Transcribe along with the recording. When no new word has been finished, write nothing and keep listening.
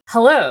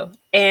Hello,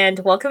 and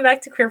welcome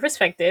back to Queer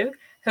Perspective,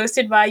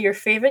 hosted by your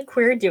favorite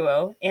queer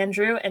duo,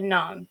 Andrew and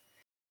Nam.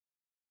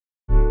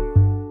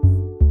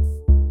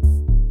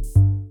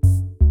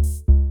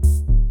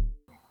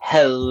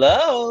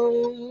 Hello.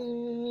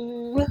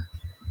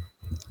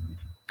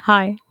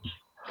 Hi.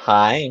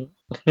 Hi.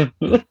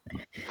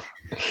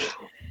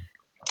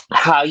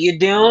 How you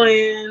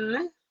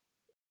doing?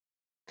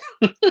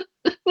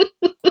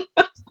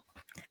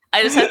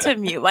 I just had to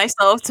mute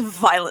myself to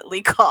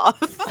violently cough.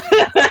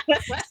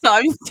 So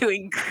I'm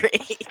doing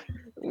great.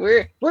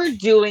 We're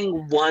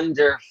doing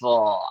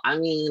wonderful. I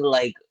mean,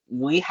 like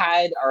we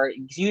had our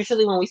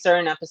usually when we start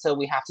an episode,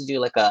 we have to do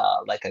like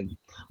a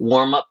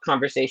warm up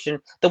conversation.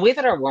 The way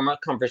that our warm up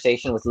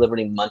conversation was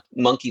literally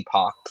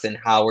monkeypox and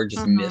how we're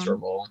just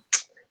miserable.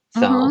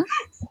 So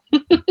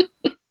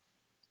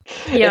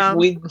Yeah.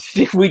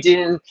 if we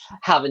didn't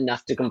have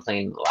enough to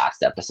complain in the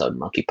last episode,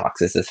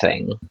 monkeypox is a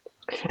thing.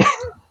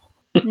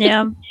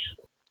 Yeah.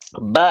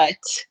 But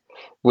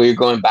we're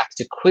going back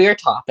to queer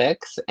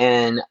topics,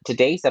 and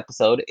today's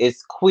episode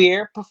is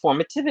queer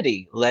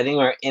performativity, letting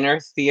our inner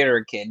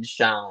theater kid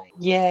shine.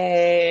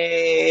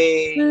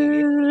 Yay!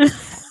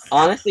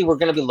 Honestly, we're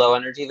gonna be low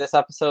energy this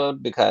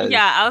episode because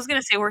Yeah, I was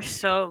gonna say we're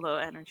so low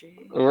energy.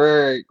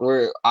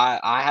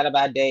 I had a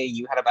bad day,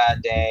 you had a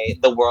bad day,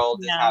 the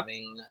world is Yeah.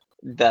 having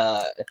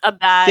the A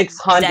bad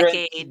 600th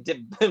decade.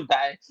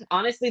 bad.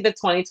 Honestly, the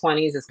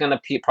 2020s is gonna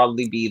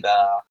probably be the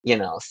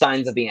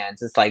signs of the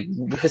ends. It's like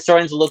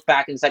historians look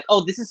back and it's like,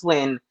 oh, this is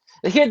when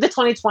here the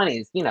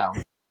 2020s,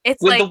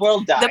 It's when like the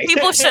world died. the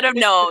people should have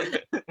known,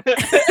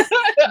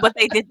 but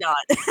they did not.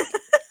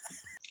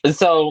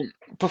 So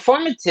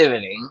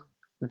performativity,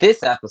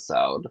 this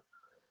episode,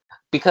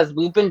 because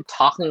we've been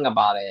talking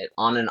about it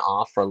on and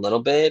off for a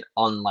little bit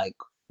on like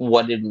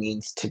what it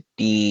means to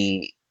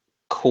be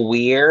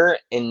queer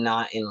and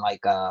not in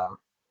like a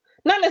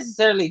not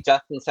necessarily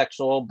just in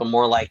sexual, but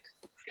more like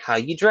how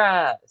you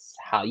dress,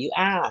 how you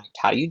act,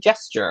 how you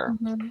gesture,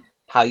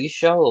 how you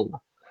show.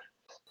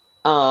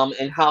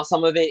 And how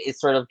some of it is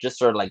sort of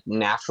like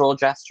natural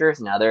gestures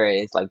and other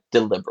is like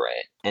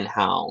deliberate, and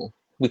how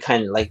we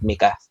kind of like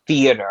make a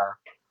theater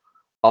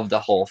of the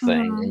whole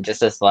thing and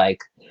just as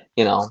like,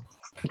 you know,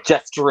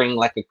 gesturing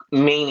like a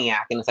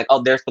maniac, and it's like,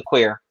 oh, there's the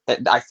queer. That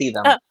I see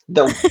them.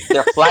 They're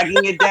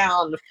flagging it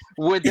down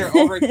with their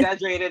over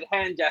exaggerated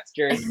hand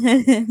gestures.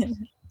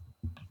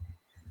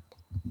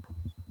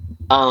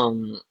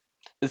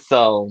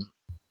 So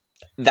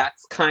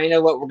that's kind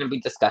of what we're going to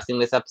be discussing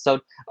this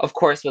episode. Of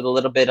course, with a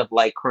little bit of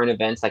like current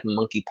events like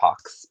monkeypox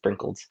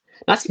sprinkled.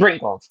 Not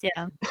sprinkled.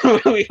 Yeah.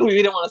 we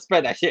don't want to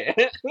spread that shit.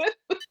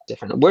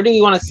 Different. Where do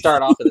you want to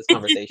start off with this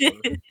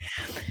conversation?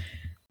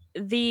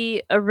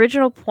 The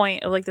original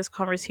point of like this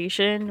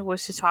conversation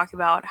was to talk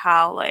about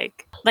how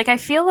like I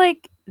feel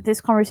like this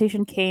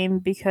conversation came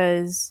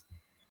because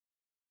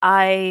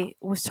I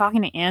was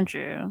talking to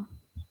Andrew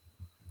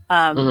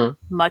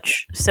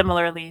much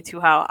similarly to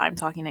how I'm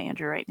talking to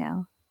Andrew right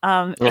now.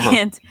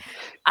 And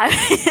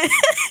I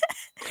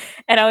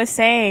and I was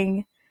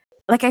saying,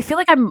 like, I feel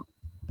like I'm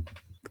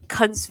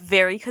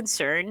very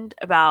concerned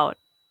about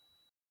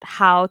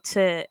how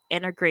to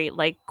integrate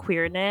like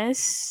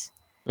queerness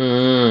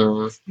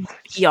beyond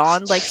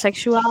like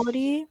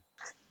sexuality,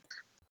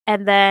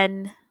 and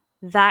then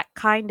that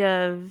kind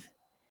of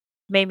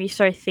made me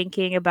start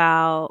thinking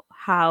about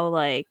how,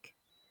 like,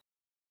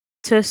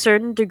 to a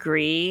certain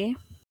degree,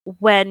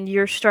 when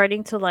you're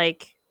starting to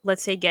like,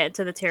 let's say, get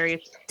into the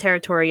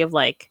territory of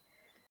like,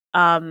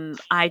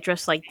 I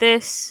dress like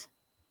this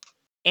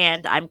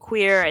and I'm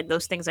queer and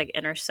those things like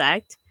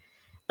intersect,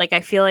 like,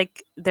 I feel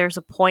like there's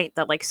a point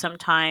that like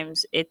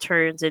sometimes it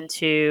turns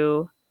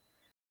into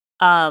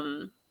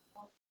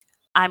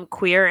I'm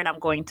queer and I'm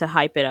going to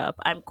hype it up.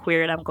 I'm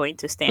queer and I'm going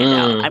to stand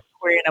out. I'm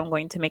queer and I'm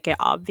going to make it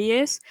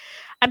obvious.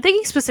 I'm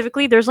thinking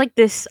specifically there's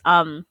this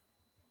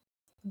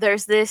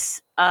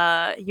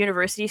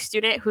university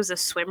student who's a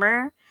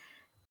swimmer.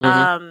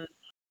 I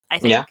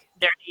think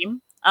their name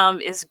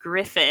is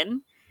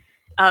Griffin.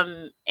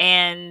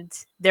 And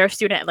they're a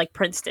student at like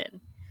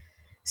Princeton.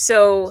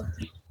 So,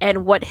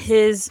 and what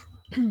his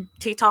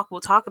TikTok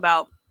will talk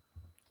about,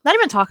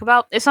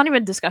 it's not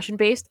even discussion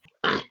based.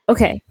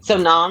 Okay. So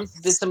Noms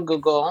did some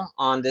Google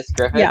on this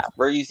Griffith. Yeah.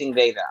 We're using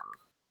they them.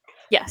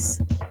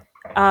 Yes.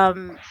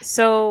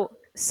 So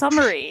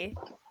summary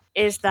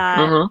is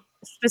that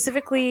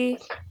specifically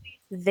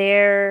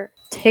their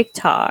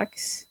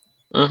TikToks.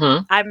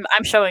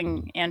 I'm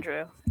showing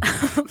Andrew.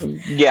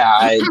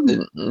 Yeah,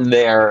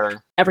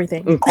 they're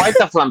everything. Quite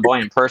the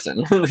flamboyant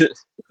person.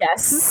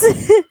 Yes.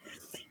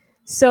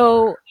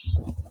 So,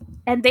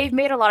 and they've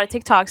made a lot of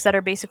TikToks that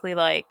are basically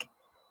like,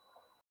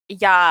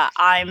 yeah,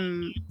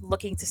 I'm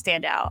looking to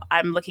stand out.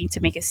 I'm looking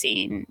to make a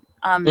scene.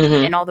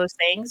 And all those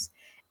things.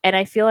 And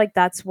I feel like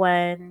that's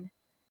when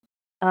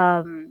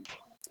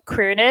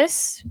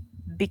queerness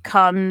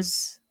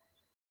becomes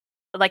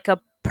like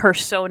a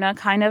persona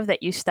kind of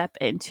that you step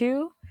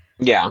into.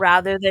 Yeah.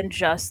 Rather than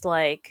just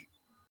like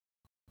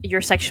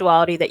your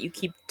sexuality that you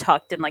keep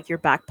tucked in like your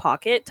back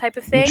pocket type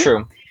of thing.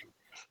 True.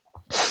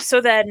 So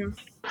then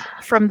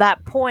from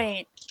that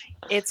point,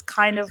 it's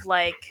kind of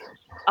like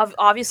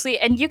obviously,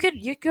 and you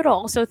could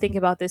also think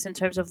about this in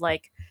terms of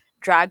like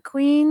drag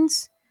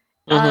queens,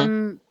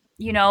 Mm-hmm.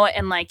 you know,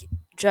 and like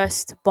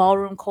just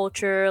ballroom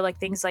culture, like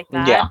things like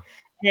that. Yeah.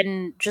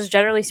 And just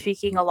generally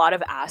speaking, a lot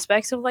of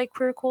aspects of like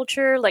queer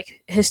culture,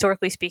 like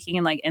historically speaking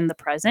and like in the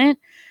present.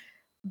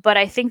 But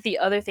I think the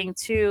other thing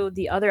too,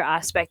 the other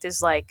aspect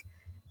is like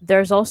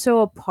there's also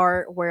a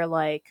part where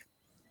like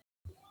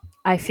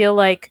I feel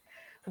like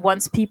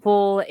once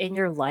people in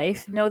your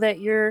life know that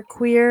you're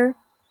queer,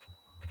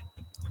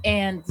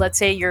 and let's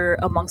say you're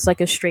amongst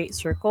like a straight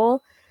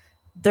circle,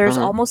 there's Mm-hmm.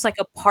 almost like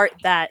a part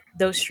that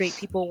those straight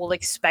people will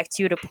expect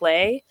you to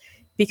play,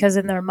 because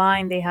in their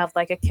mind they have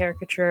like a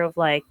caricature of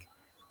like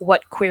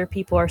what queer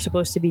people are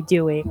supposed to be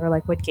doing, or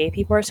like what gay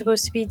people are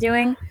supposed to be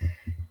doing.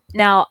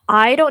 Now,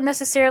 I don't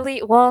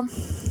necessarily, well,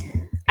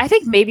 I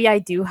think maybe I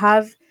do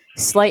have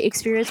slight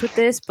experience with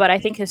this, but I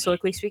think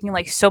historically speaking,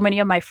 like so many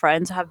of my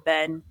close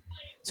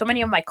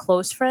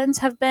friends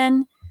have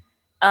been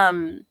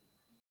um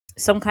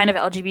some kind of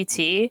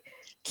LGBTQ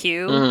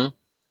Mm-hmm.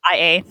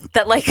 IA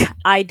that like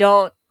I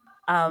don't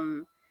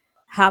um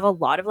have a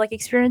lot of like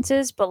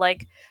experiences, but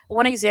like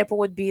one example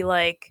would be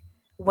like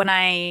when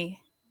I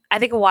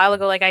think a while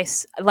ago, like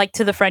like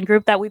to the friend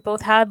group that we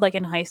both had, like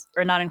in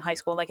or not in high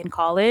school, like in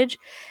college,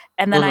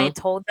 and then I Mm-hmm.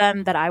 told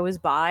them that I was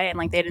bi, and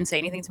like they didn't say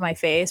anything to my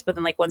face, but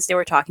then like once they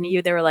were talking to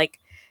you, they were like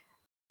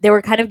they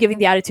were kind of giving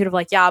the attitude of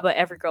like, yeah, but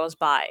every girl's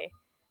bi,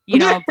 you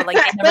know, but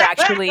like they never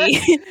actually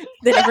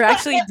they never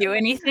actually do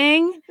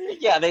anything,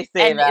 Yeah, they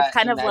say and it's that,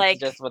 kind and of that's like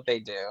just what they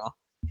do.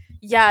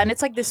 yeah, and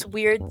it's like this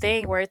weird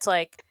thing where it's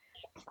like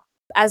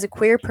as a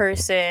queer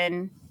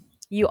person,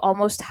 you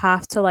almost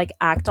have to like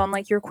act on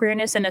like your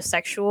queerness in a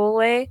sexual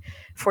way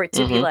for it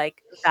to be Mm-hmm.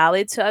 like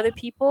valid to other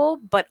people,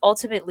 but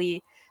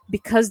ultimately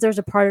because there's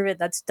a part of it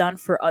that's done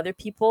for other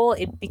people,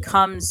 it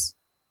becomes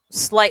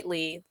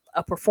slightly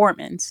a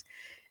performance.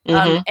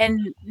 Mm-hmm. And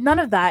none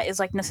of that is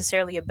like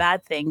necessarily a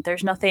bad thing.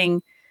 There's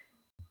nothing,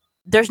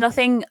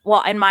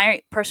 well, in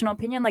my personal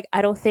opinion, like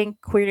I don't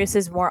think queerness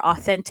is more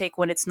authentic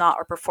when it's not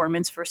a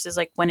performance versus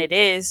like when it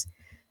is.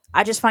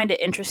 I just find it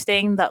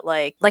interesting that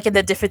like in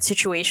the different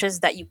situations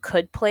that you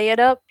could play it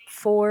up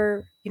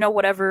for, you know,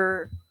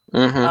 whatever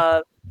Mm-hmm.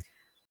 uh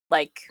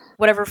like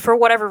whatever, for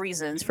whatever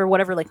reasons, for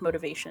whatever like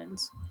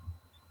motivations.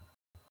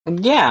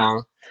 Yeah.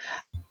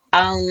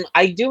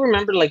 I do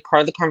remember like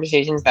part of the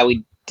conversations that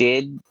we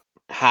did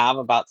have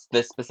about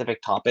this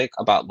specific topic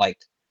about like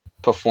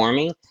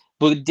performing,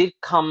 but it did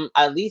come,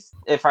 at least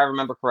if I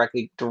remember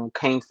correctly,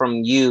 came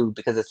from you,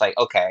 because it's like,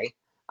 okay,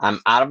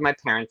 I'm out of my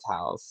parents'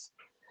 house.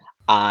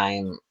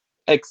 I'm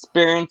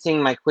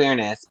experiencing my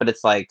queerness, but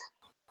it's like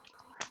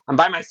I'm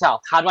by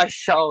myself. How do I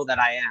show that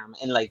I am?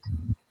 And like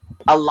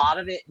a lot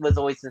of it was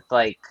always just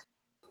like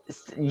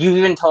you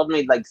even told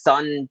me like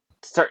certain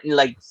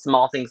like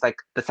small things like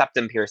the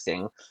septum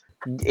piercing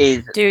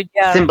is Dude,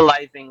 yeah.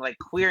 symbolizing like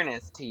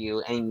queerness to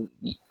you, and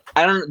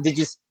I don't, did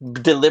you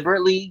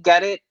deliberately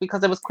get it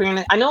because it was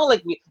queerness? I know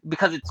like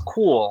because it's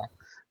cool,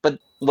 but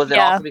was it Yeah.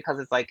 also because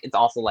it's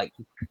also like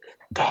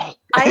gay?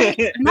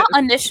 I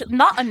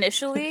not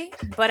initially,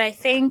 but I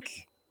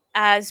think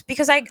as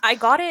because I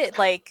got it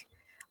like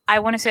I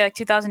want to say like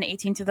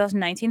 2018,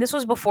 2019. This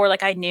was before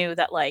like I knew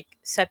that like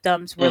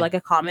septums were like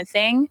a common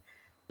thing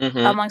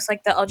Mm-hmm. amongst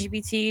like the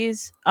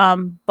LGBTs.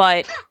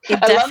 But it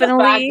I love the fact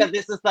definitely that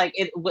this is like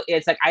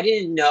it's like I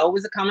didn't know it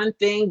was a common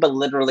thing, but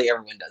literally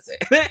everyone does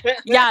it.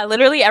 yeah,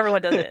 literally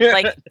everyone does it. Not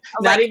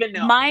Like even my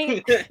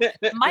knowing.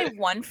 my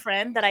one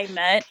friend that I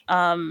met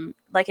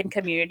like in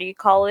community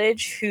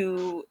college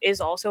who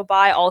is also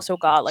bi also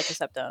got like a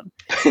septum.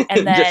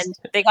 And then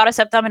Just they got a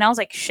septum and I was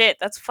like, shit,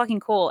 that's fucking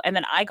cool. And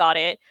then I got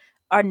it.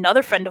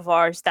 Another friend of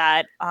ours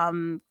that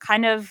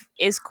kind of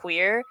is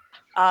queer,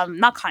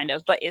 not kind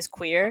of, but is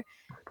queer.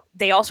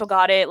 They also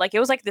got it. Like it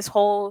was like this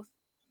whole,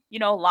 you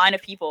know, line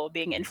of people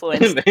being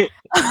influenced.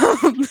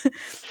 Um,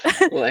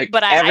 like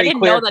but I every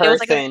didn't know queer that it was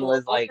like a person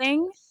was global like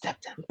thing.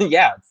 septum.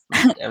 Yeah, it's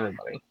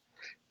everybody.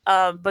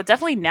 But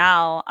definitely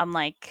now I'm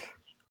like,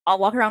 I'll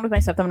walk around with my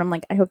septum and I'm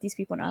like, I hope these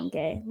people know I'm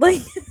gay.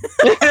 Like,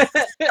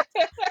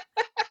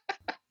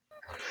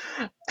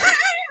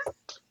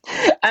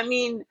 I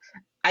mean,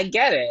 I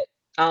get it.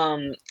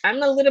 I'm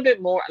a little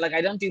bit more like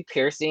I don't do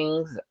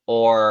piercings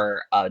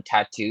or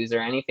tattoos or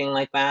anything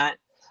like that.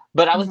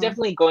 But I was mhm,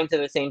 definitely going to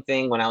the same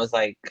thing when I was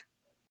like,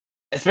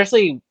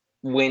 especially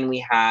when we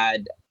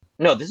had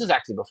no, this was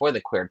actually before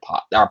the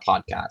our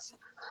podcast.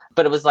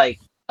 But it was like,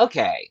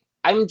 okay,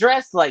 I'm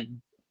dressed like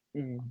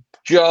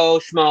Joe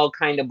Schmo,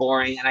 kind of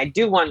boring, and I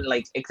do want to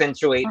like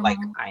accentuate like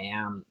mhm, I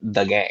am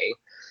the gay.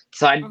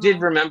 So I did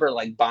mhm, remember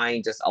like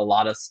buying just a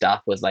lot of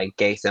stuff with like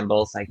gay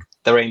symbols, like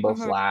the rainbow mhm,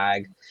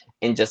 flag,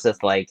 and just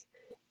this like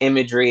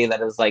imagery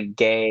that is like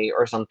gay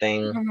or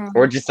something,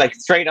 or mhm. just like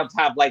straight up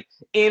have like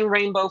in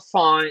rainbow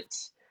font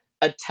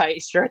a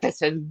tight shirt that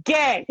says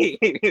gay.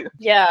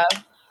 Yeah.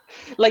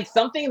 Like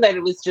something that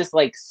it was just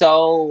like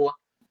so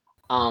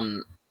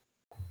um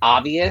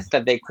obvious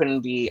that they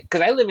couldn't be,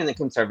 because I live in a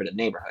conservative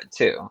neighborhood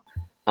too.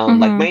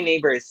 Like Mhm. my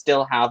neighbors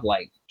still have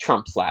like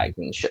Trump flags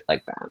and shit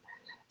like that.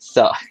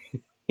 So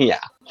yeah.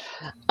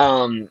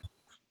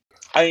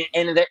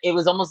 It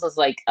was almost as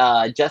like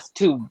just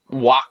to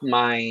walk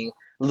my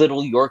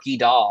little Yorkie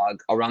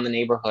dog around the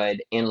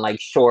neighborhood in like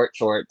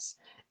shorts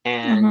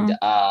and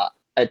Mhm.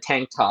 a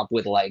tank top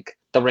with like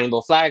the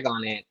rainbow flag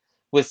on it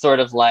was sort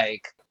of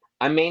like,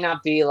 I may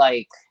not be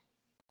like,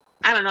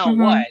 I don't know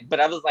what, Mhm. but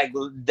I was like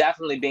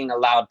definitely being a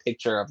loud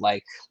picture of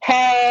like,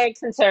 hey,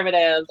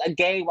 conservatives, a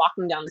gay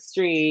walking down the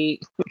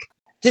street.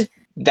 Just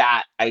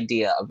that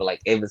idea of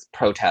like, it was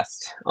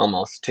protest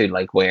almost to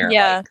like wear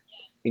Yeah,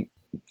 like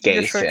your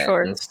gay short shit and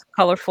shorts,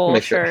 colorful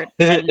make sure. shirt,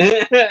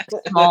 and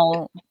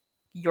small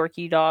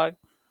Yorkie dog.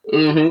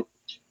 Hmm.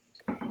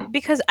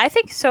 Because I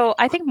think so.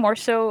 I think more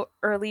so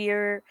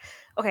earlier.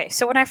 Okay,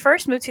 so when I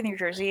first moved to New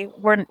Jersey,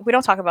 we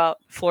don't talk about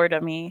Florida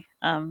me.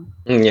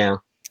 Yeah,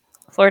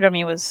 Florida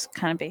me was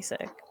kind of basic,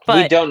 we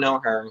but don't know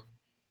her.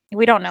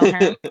 we don't know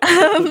her.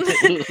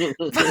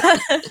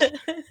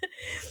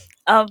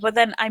 But, but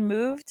then I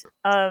moved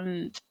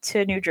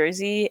to New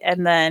Jersey,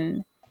 and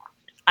then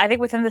I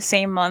think within the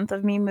same month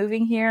of me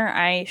moving here,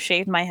 I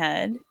shaved my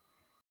head.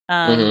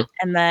 Hmm.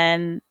 And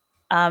then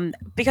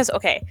because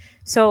okay,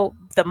 so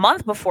the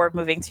month before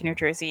moving to New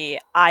Jersey,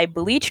 I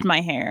bleached my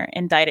hair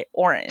and dyed it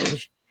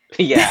orange.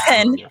 Yeah, I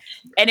Then remember.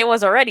 and it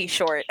was already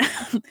short.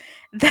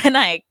 Then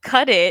I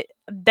cut it,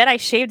 then I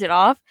shaved it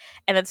off,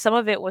 and then some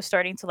of it was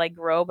starting to like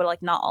grow, but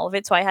like not all of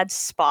it. So I had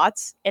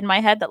spots in my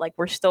head that like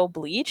were still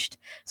bleached.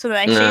 So then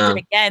I shaved it No.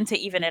 again to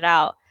even it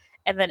out.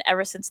 And then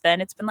ever since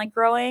then it's been like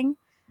growing.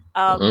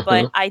 But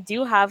Hmm. I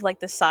do have like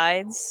the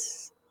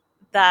sides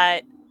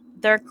that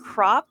they're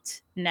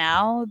cropped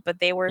now, but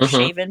they were Hmm.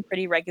 shaven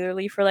pretty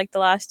regularly for like the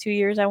last 2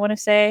 years, I want to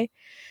say.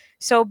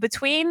 So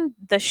between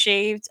the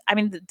shaved, I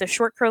mean, the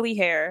short curly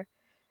hair,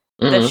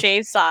 the Hmm.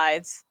 shaved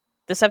sides,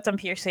 the septum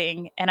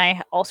piercing, and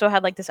I also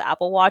had like this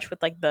Apple Watch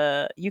with like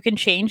you can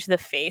change the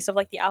face of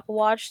like the Apple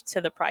Watch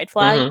to the pride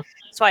flag. Hmm.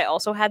 So I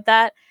also had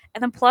that.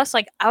 And then plus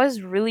like I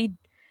was really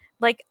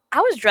like I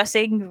was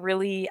dressing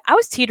really I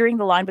was teetering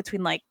the line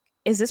between like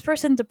is this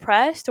person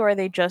depressed or are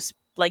they just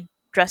like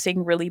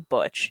dressing really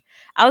butch?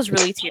 I was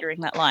really teetering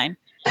that line.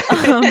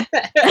 Um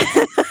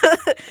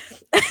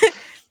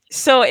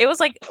so it was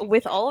like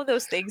with all of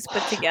those things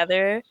put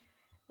together,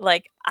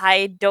 like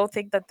I don't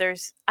think that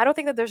there's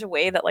a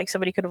way that like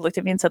somebody could have looked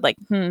at me and said like,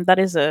 that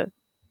is a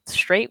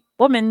straight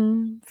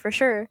woman for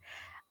sure.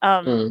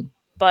 Mm.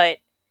 But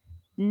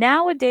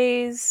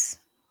nowadays,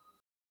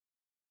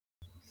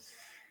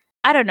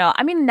 I don't know.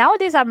 I mean,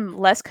 nowadays I'm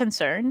less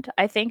concerned.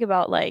 I think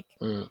about like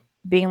Mm.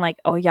 being like,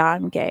 oh yeah,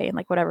 I'm gay and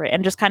like whatever,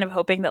 and just kind of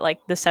hoping that like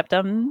the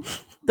septum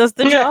does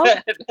the job.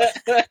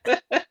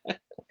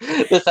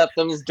 The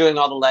septum is doing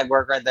all the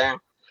legwork right there.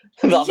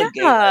 All the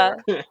gay Yeah,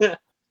 legwork.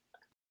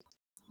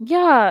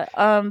 yeah.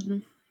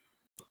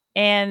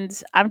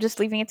 And I'm just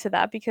leaving it to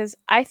that because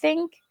I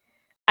think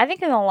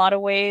in a lot of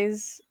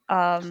ways,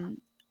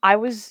 I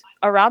was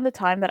around the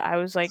time that I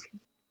was like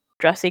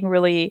dressing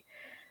really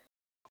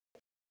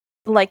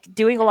like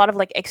doing a lot of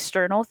like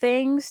external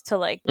things to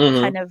like Hmm.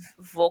 kind of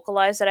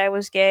vocalize that I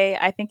was gay.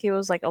 I think it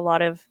was like a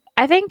lot of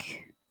I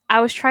think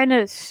I was trying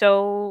to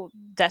so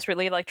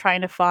desperately like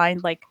trying to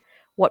find like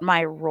what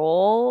my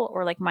role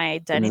or like my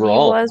identity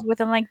was Roll.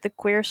 within like the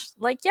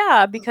like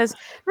yeah, because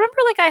remember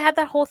like I had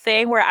that whole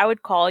thing where I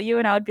would call you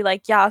and I would be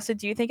like, yeah, so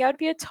do you think I would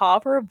be a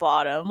top or a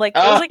bottom? Like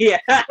Oh yeah.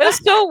 it was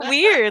so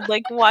weird.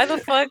 Like why the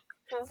fuck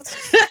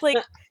like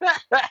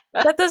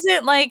that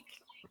doesn't like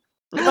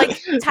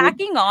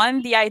tacking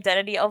on the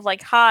identity of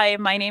like, hi,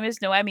 my name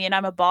is Noemi and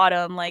I'm a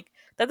bottom, like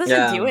that doesn't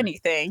Yeah. do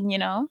anything, you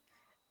know?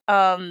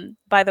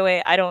 By the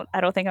way, I don't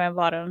think I'm a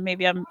bottom.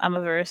 Maybe I'm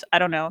a verse. I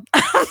don't know.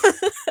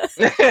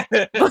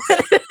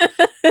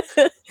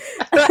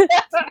 But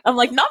I'm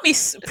like not me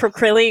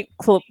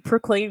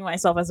proclaiming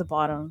myself as a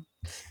bottom.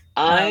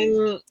 Um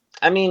I'm.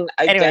 I mean,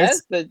 I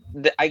guess anyways.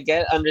 that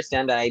I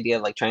understand the idea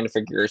of like trying to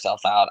figure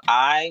yourself out.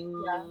 Yeah.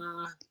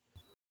 I'm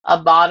a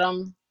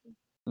bottom,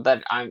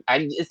 but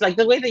it's like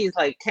the way that he's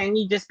like, can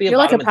you just be a You're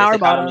like a bottom in this power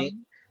economy?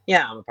 bottom.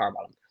 Yeah, I'm a power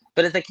bottom.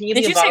 But it's like, can you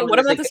be Did a you say bottom in what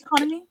this? about this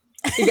economy?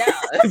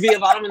 Yeah, be a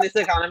bottom in this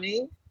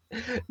economy.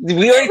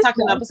 We already talked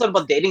in an Yeah. episode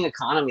about dating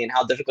economy and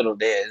how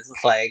difficult it is.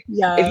 It's like if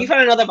Yeah. you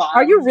find another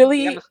Are you bottom, you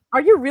really gotta.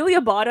 are you really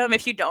a bottom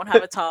if you don't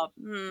have a top?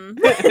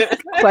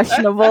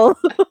 Questionable.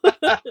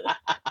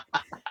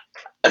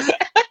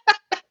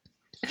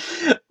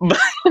 But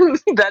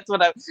that's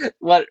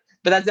what.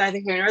 But that's neither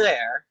here nor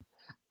there.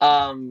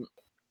 Um,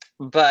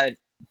 but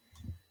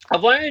I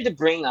wanted to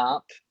bring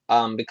up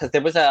because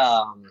there was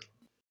a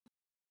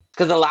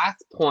because the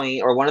last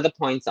point or one of the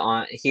points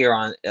on here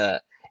on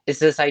is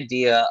this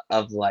idea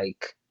of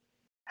like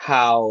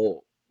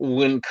how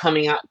when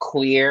coming out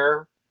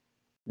queer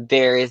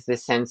there is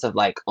this sense of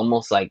like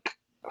almost like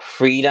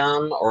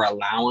freedom or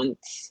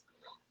allowance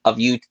of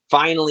you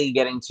finally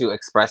getting to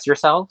express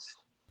yourself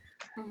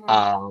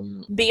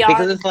because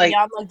Beyond it's like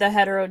beyond like the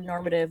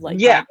heteronormative like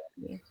yeah,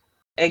 identity.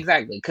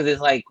 exactly, because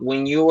it's like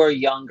when you were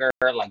younger,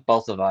 like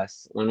both of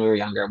us when we were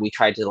younger, we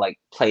tried to like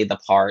play the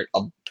part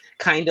of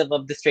kind of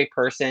the straight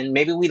person.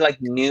 Maybe we like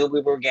knew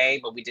we were gay,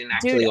 but we didn't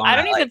actually Dude, want I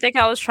to don't even like. think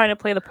I was trying to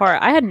play the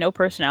part. I had no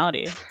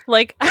personality.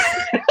 Like,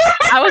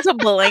 I was a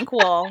blank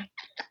wall.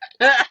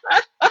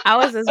 I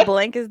was as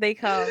blank as they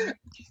come.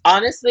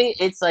 Honestly,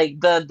 it's like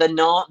the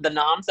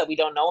noms that we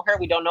don't know her.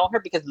 We don't know her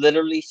because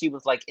literally she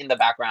was like in the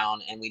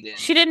background and we didn't.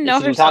 She didn't know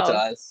She didn't talk to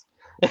herself. us.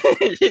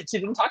 She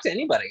didn't talk to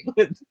anybody.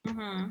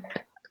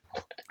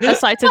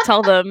 Aside to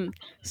tell them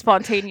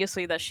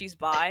spontaneously that she's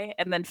bi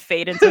and then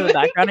fade into the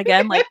background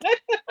again. Like,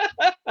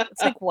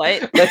 it's like,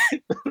 what?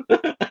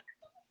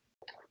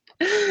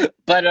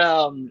 But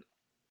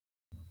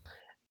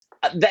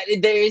that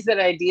there is that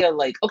idea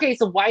like, okay,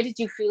 so why did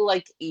you feel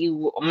like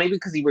you, maybe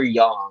because you were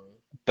young,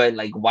 but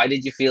like why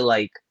did you feel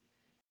like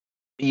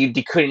you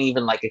couldn't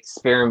even like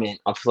experiment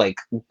of like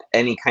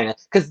any kind of,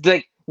 because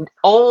like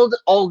old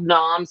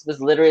noms was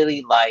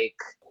literally like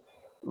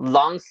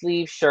long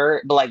sleeve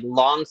shirt, but like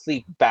long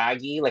sleeve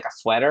baggy, like a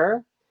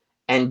sweater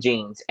and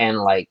jeans, and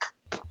like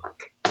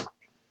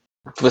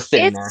was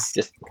sitting there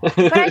just.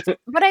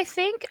 but I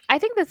think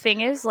the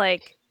thing is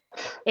like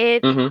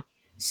it. Mhm.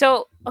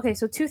 So okay,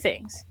 so two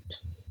things.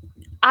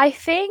 I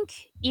think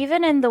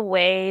even in the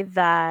way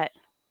that,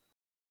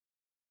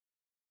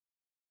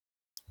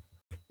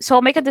 so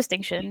I'll make a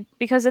distinction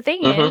because the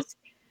thing Mhm. is,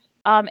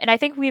 and I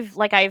think we've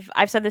like I've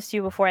said this to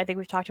you before. I think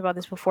we've talked about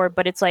this before,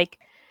 but it's like,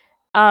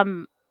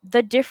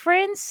 the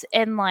difference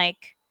in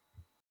like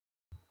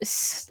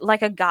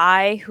like a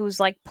guy who's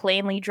like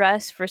plainly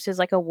dressed versus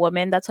like a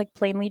woman that's like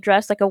plainly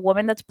dressed. Like a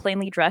woman that's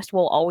plainly dressed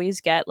will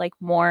always get like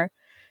more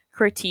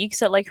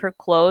critiques at like her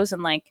clothes,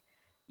 and like,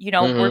 you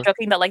know, we're Mhm.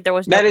 joking that like there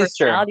was no That is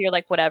true. personality or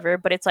like whatever,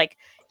 but it's like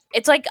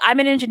I'm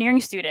an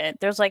engineering student.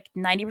 There's like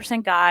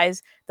 90%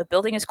 guys. The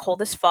building is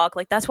cold as fuck.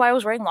 Like that's why I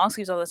was wearing long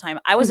sleeves all the time.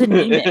 I was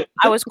anemic.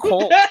 I was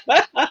cold.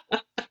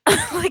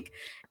 Like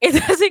it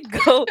doesn't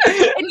go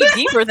any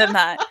deeper than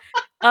that.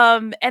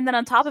 And then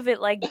on top of it,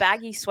 like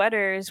baggy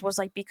sweaters was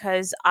like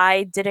because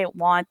I didn't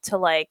want to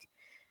like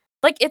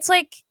it's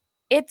like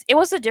it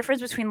was the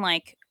difference between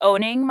like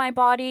owning my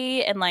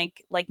body and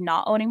like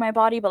not owning my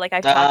body. But like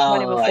I've talked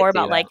about it Oh, I before see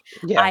about that. like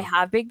Yeah. I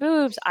have big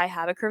boobs, I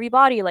have a curvy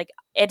body. Like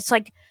it's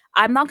like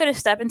I'm not gonna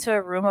step into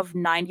a room of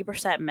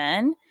 90%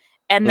 men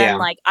and then Yeah.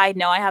 like I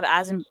know I have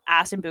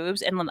ass and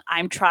boobs and then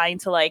I'm trying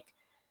to like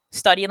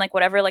study and like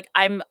whatever. Like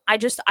I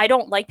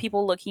don't like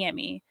people looking at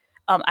me.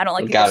 I don't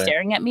like people Got it.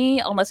 staring at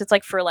me unless it's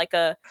like for like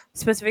a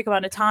specific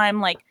amount of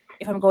time. Like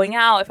if I'm going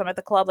out, if I'm at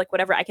the club, like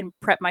whatever, I can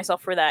prep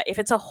myself for that. If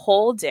it's a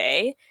whole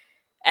day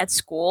at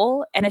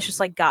school and it's just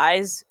like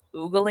guys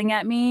oogling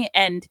at me,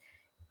 and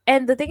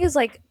the thing is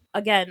like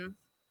again,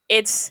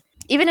 it's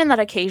even in that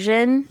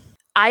occasion,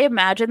 I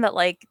imagine that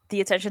like the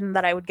attention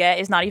that I would get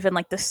is not even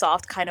like the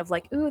soft kind of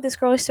like, ooh, this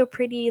girl is so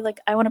pretty, like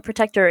I want to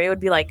protect her. It would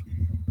be like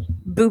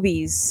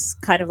boobies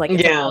kind of like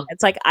attention. Yeah.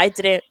 It's like I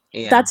didn't.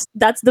 Yeah.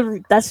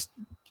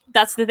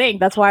 That's the thing.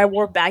 That's why I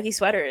wore baggy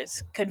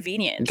sweaters.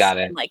 Convenience. Got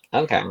it. And like,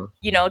 Okay.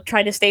 you know,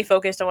 trying to stay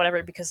focused on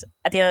whatever, because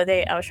at the end of the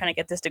day, I was trying to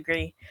get this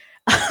degree.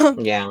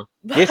 Yeah.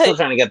 But, You're still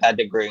trying to get that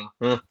degree.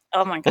 oh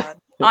my god.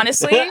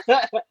 Honestly,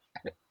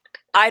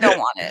 I don't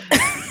want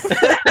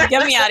it.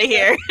 Get me out of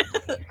here.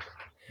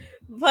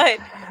 But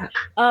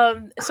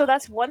so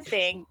that's one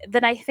thing.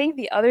 Then I think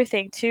the other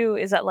thing too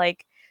is that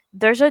like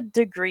there's a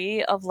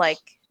degree of like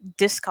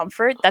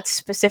discomfort that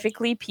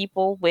specifically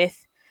people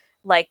with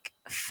like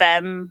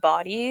femme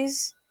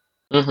bodies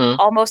Mhm.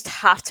 almost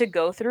have to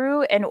go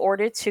through in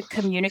order to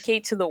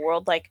communicate to the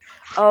world like,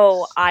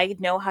 oh, I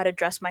know how to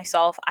dress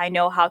myself, I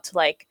know how to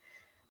like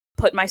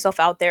put myself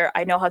out there,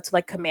 I know how to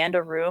like command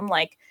a room.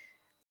 Like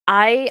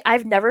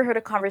I've never heard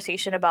a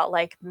conversation about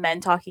like men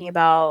talking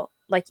about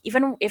like,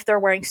 even if they're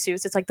wearing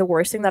suits, it's like the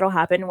worst thing that'll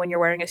happen when you're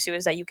wearing a suit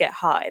is that you get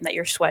hot and that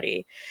you're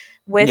sweaty.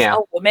 With Yeah.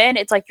 a woman,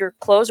 it's like your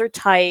clothes are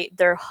tight,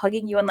 they're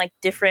hugging you in like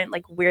different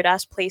like weird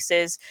ass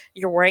places,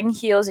 you're wearing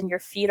heels and your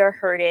feet are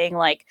hurting,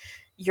 like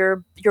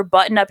your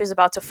button up is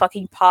about to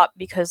fucking pop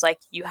because like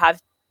you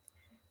have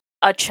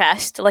a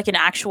chest, like an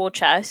actual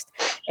chest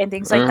and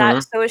things like that.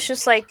 Mhm. So it's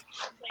just like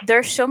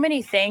there's so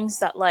many things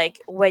that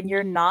like when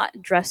you're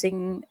not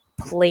dressing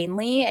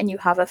plainly and you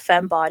have a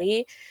femme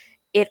body,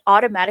 it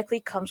automatically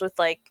comes with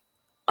like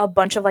a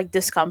bunch of like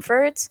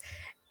discomforts.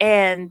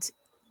 And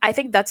I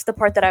think that's the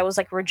part that I was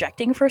like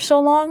rejecting for so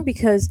long,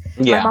 because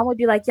my Yeah. mom would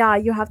be like, yeah,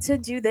 you have to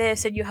do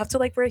this and you have to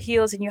like wear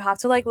heels and you have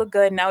to like look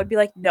good. And I would be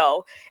like,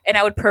 no. And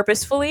I would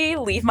purposefully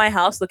leave my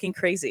house looking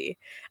crazy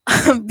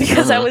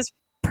because I Mhm. was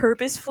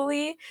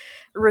purposefully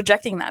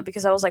rejecting that,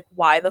 because I was like,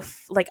 why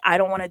like I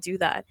don't want to do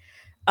that.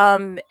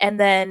 And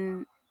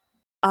then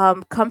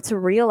come to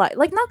realize,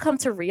 like not come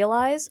to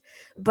realize,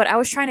 but I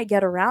was trying to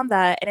get around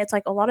that. And it's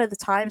like a lot of the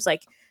times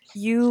like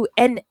you,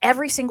 and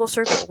every single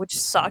circle, which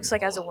sucks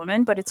like as a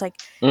woman, but it's like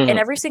in Mhm.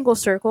 every single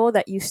circle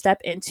that you step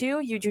into,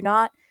 you do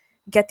not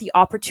get the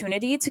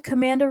opportunity to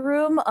command a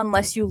room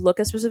unless you look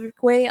a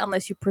specific way,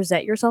 unless you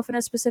present yourself in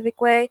a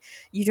specific way.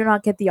 You do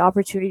not get the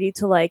opportunity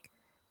to like,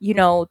 you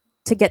know,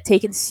 to get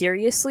taken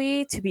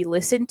seriously, to be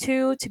listened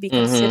to be Mhm.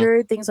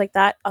 considered, things like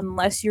that,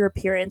 unless your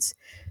appearance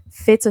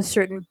fits a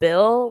certain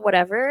bill,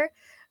 whatever.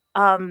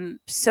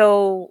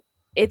 So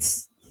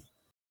it's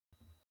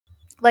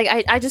like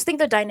I just think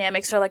the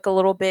dynamics are like a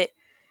little bit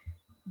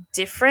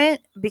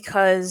different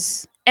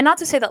because, and not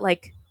to say that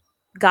like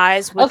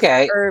guys with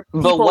Okay, or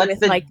but people what's with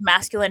the like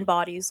masculine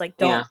bodies like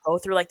yeah? don't go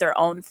through like their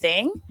own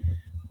thing.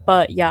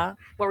 But yeah,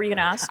 what were you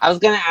gonna ask? I was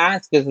gonna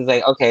ask this is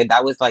like okay,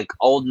 that was like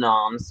old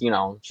Noms,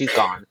 she's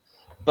gone,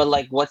 but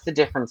like, what's the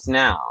difference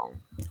now?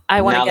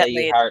 I want to Now get that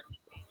you laid. heard,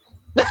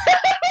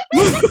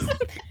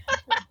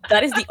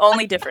 That is the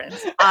only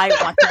difference. I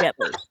want to get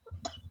laid.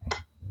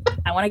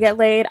 I want to get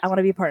laid. I want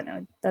to be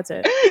partnered. That's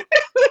it.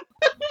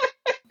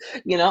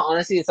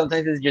 honestly,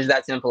 sometimes it's just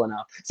that simple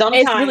enough. It's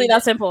really Sometimes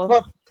that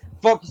simple.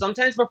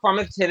 sometimes for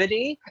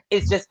performativity,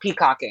 it's just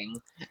peacocking,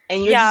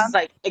 and you're Yeah. just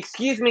like,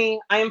 excuse me,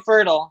 I am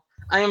fertile,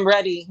 I am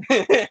ready.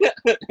 I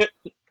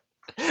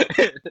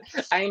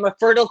am a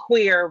fertile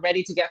queer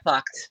ready to get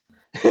fucked.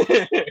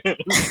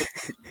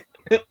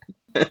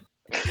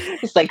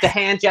 It's like the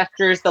hand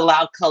gestures, the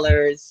loud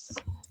colors,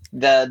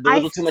 the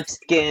little too much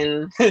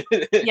skin.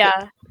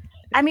 Yeah.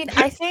 I mean,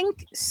 I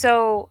think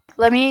so.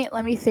 Let me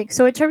think.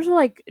 So in terms of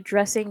like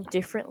dressing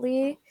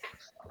differently,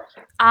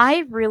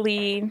 I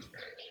really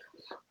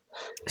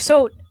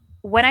so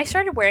when I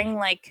started wearing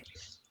like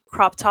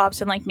crop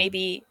tops and like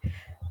maybe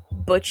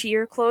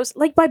butchier clothes,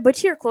 like by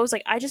butchier clothes,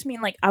 like I just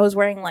mean like I was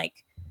wearing like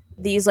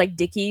these like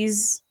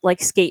Dickies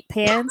like skate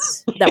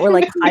pants that were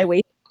like high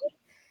waist,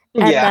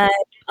 and Yeah.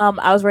 then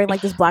I was wearing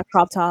like this black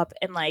crop top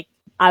and like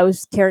I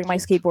was carrying my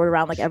skateboard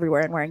around like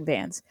everywhere and wearing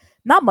Vans.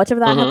 Not much of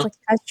that Hmm.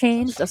 has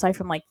changed aside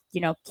from like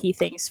key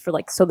things for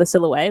like so the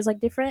silhouette is like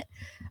different.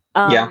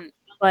 Yeah.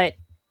 But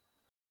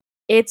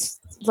it's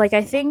like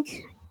I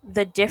think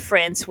the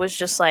difference was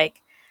just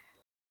like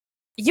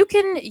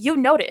you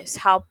notice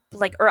how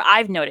like or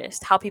I've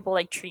noticed how people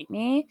like treat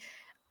me.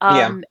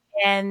 Yeah.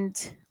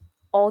 And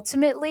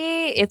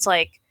ultimately it's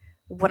like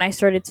when I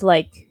started to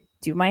like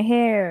do my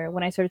hair,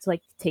 when I started to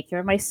like take care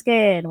of my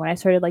skin, when I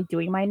started like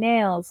doing my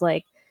nails,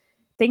 like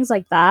things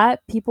like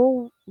that,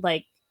 people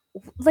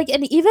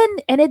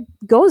and it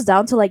goes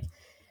down to like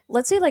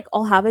let's say like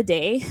I'll have a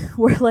day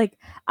where like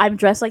I'm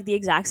dressed like the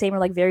exact same or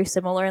like very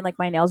similar and like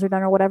my nails are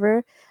done or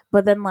whatever,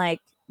 but then like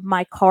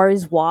my car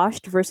is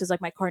washed versus like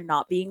my car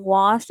not being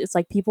washed. It's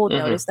like people Hmm.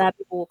 notice that,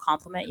 people will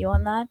compliment you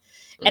on that.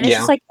 And it's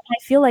just Yeah. like I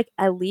feel like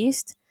at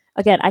least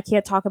again, I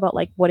can't talk about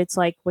like what it's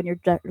like when you're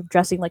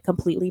dressing like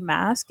completely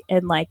masked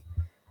and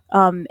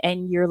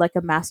you're like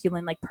a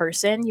masculine like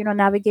person,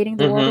 navigating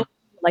the Hmm. world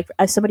like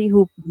as somebody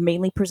who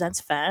mainly presents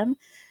femme,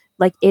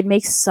 like it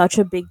makes such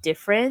a big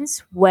difference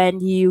when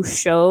you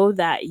show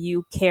that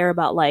you care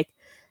about like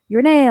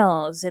your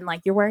nails and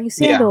like you're wearing Yeah.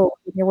 sandals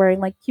and you're wearing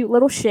like cute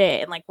little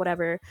shit and like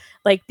whatever,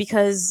 like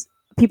because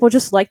people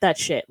just like that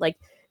shit. Like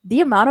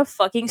the amount of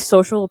fucking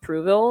social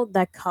approval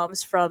that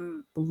comes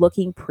from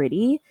looking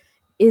pretty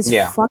is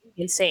Yeah. fucking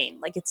insane.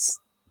 Like it's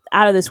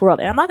out of this world,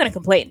 and I'm not gonna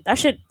complain. That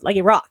shit like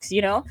it rocks,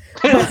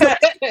 but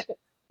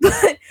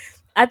but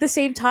at the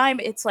same time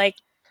it's like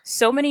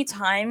so many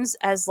times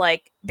as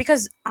like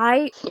because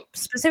I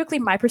specifically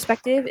my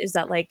perspective is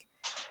that like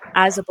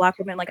as a black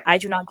woman, like I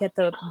do not get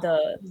the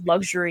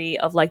luxury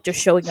of like just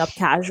showing up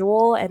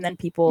casual and then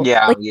people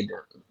Yeah, you do.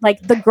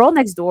 like the girl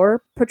next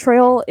door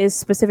portrayal is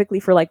specifically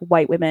for like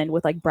white women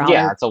with like brown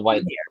Yeah, or it's a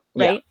white. hair,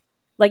 Yeah. right?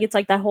 Like it's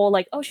like that whole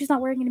like, oh, she's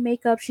not wearing any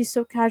makeup, she's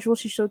so casual,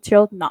 she's so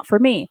chilled. Not for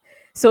me.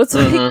 So it's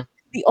like Hmm.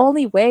 the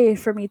only way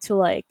for me to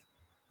like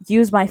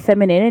use my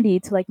femininity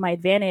to like my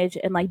advantage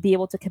and like be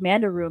able to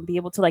command a room, be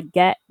able to like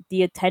get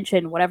the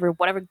attention, whatever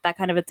that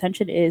kind of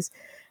attention is,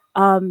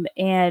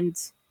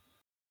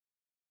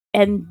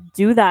 and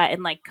do that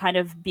and like kind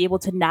of be able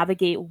to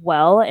navigate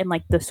well and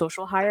like the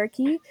social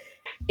hierarchy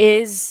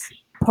is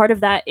part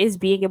of that is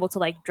being able to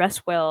like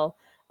dress well,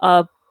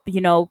 uh,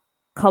 you know,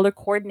 color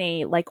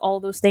coordinate, like all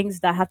those things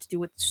that have to do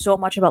with so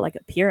much about like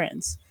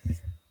appearance.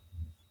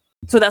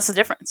 So that's the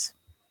difference.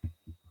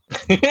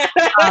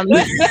 Um,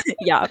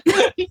 yeah,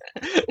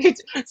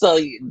 So,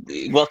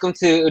 welcome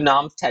to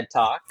Nam's TED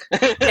Talk.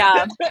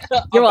 yeah.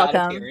 You're About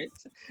welcome.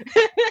 appearance.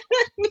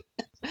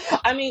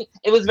 I mean,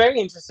 it was very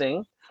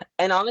interesting,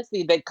 and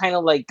honestly, they kind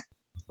of like,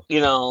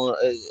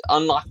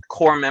 unlocked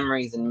core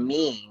memories in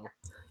me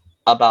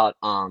about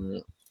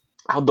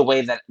how the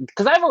way that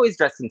because I've always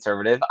dressed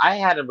conservative. I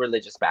had a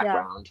religious Yeah,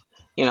 background.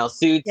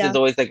 Suits yeah, is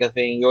always like a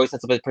thing. You're always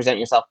supposed to present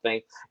yourself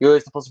thing. You're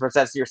always supposed to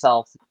present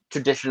yourself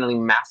traditionally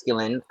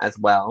masculine as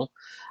well.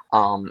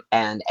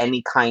 And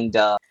any kind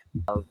of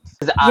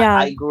because yeah.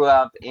 I grew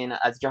up in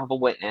as a Jehovah's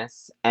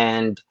Witness,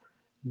 and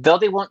though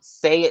they won't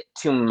say it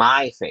to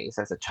my face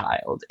as a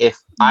child, if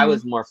I Mhm.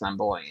 was more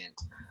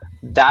flamboyant,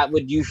 that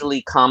would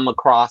usually come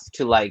across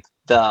to like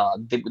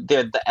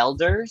the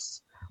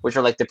elders, which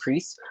are like the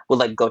priests, would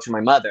like go to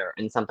my mother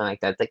and something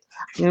like that. It's like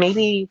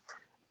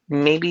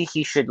maybe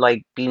he should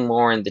like be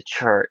more in the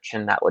church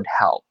and that would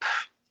help.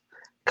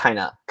 Kind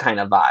of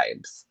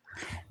vibes.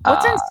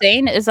 What's Uh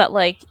insane is that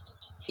like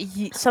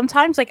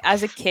sometimes like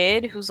as a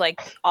kid who's like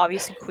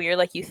obviously queer,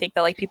 like you think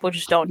that like people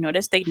just don't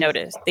notice. They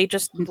notice. They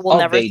just will oh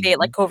never they say it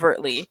like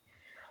covertly.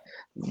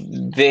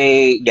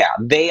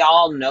 they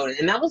all noticed.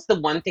 And that was the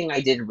one thing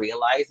I did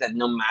realize, that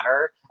no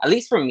matter, at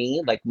least for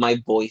me, like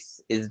my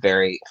voice is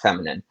very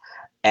feminine.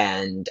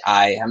 And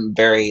I am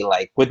very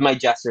like, with my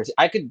gestures,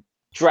 I could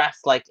dress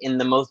like in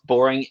the most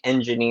boring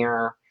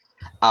engineer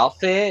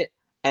outfit,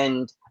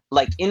 and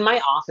like in my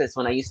office,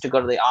 when I used to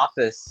go to the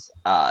office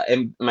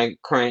in my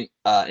current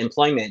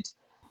employment,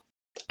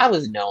 I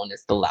was known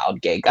as the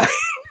loud gay guy.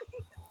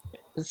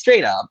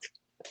 Straight up.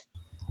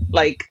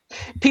 Like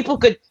people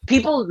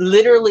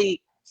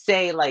literally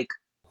say like,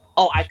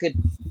 oh, I could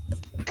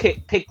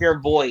pick your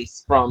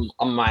voice from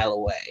a mile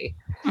away,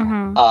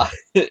 because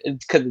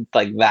it's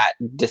like that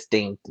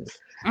distinct.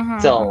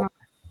 So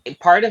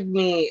part of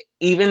me,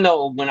 even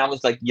though when I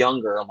was like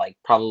younger, like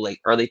probably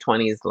like early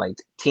 20s, like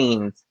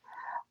teens,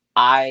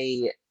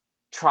 I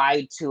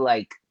tried to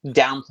like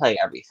downplay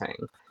everything,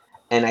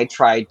 and I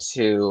tried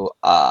to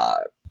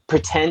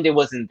pretend it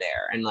wasn't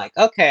there, and like,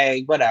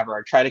 okay,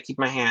 whatever, try to keep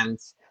my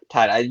hands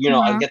tied. I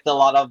get a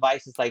lot of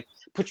advice. It's like,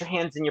 put your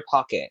hands in your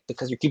pocket,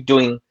 because you keep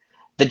doing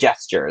the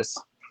gestures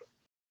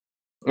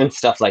and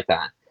stuff like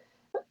that.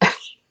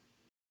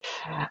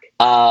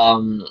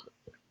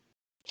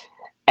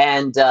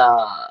 And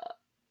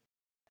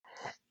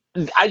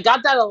I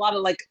got that a lot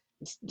of like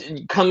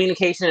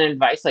communication and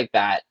advice like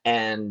that,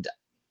 and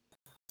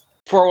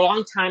for a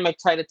long time I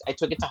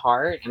took it to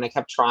heart, and I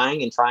kept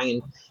trying and trying,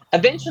 and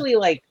eventually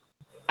like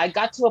I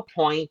got to a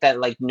point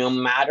that like no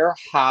matter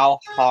how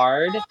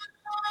hard.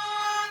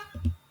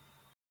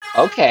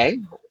 Okay,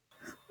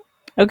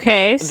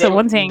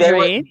 someone's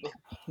angry.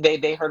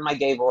 They heard my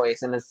gay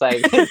voice, and it's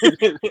like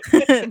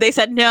they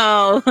said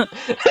no.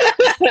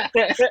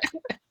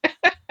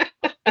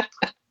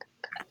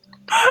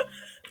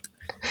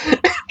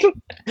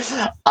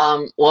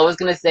 What I was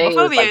gonna say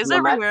was like, is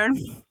everywhere.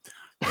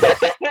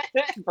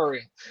 For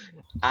real.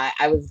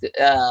 I was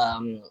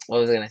what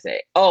was I gonna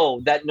say?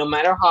 Oh, that no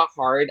matter how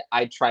hard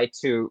I try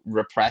to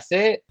repress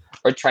it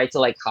or try to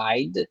like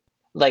hide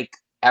like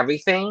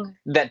everything,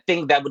 that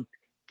thing that would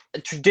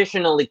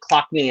traditionally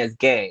clock me as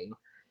gay,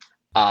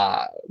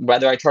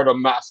 whether I try to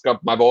mask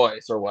up my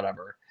voice or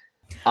whatever.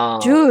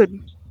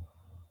 Dude.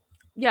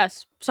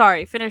 Yes.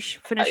 Sorry. Finish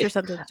your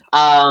sentence.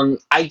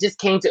 I just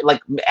came to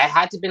like, it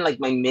had to be like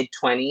my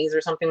mid-20s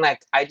or something.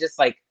 Like I just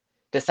like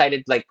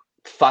decided like,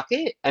 fuck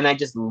it, and I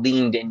just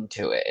leaned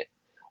into it,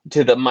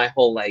 to my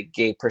whole like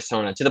gay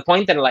persona, to the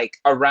point that like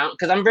around,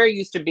 because I'm very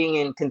used to being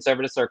in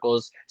conservative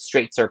circles,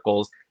 straight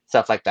circles,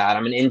 stuff like that.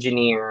 I'm an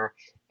engineer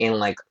in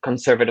like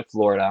conservative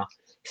Florida,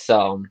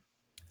 so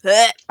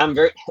I'm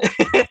very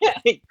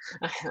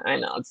I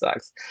know it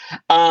sucks,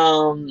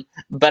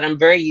 but I'm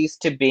very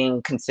used to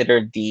being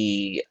considered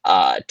the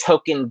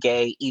token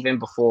gay even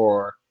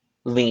before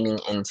leaning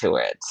into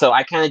it. So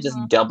I kind of just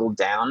doubled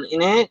down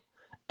in it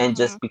and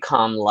just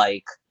become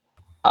like,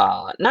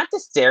 not the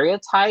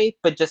stereotype,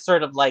 but just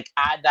sort of like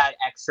add that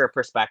extra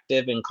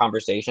perspective in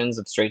conversations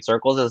of straight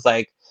circles. Is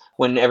like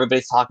when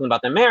everybody's talking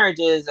about their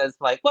marriages, as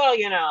like, well,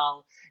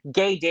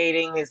 gay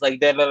dating is like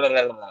blah, blah, blah,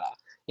 blah,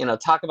 blah.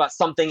 Talk about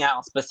something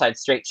else besides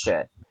straight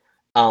shit.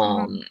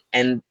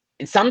 And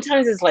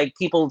sometimes it's like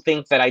people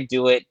think that I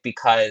do it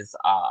because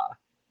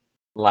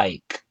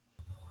like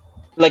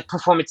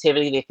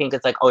performativity. They think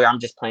it's like, oh yeah, I'm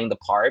just playing the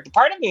part. But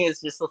part of me is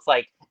just it's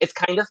like, it's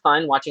kind of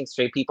fun watching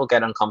straight people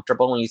get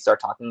uncomfortable when you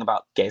start talking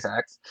about gay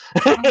sex.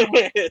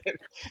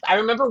 I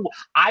remember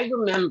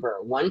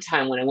one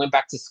time when I went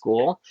back to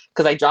school,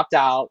 because I dropped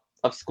out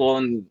of school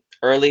in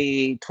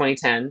early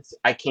 2010s.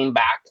 I came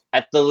back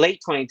at the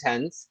late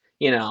 2010s,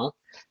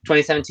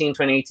 2017,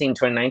 2018,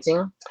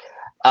 2019.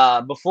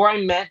 Before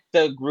I met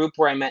the group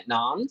where I met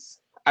Noms,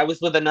 I was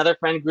with another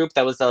friend group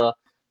that was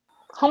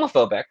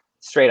homophobic,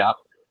 straight up.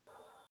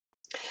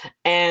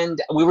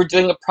 And we were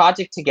doing a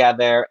project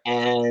together,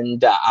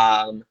 and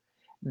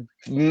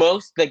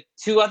like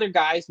two other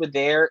guys were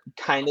there,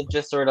 kind of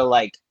just sort of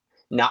like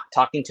not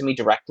talking to me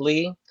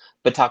directly,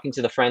 but talking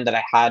to the friend that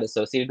I had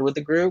associated with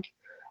the group,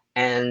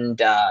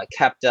 and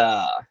kept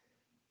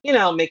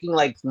making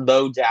like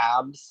low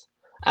jabs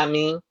at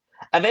me.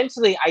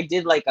 Eventually I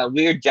did like a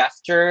weird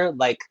gesture,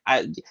 like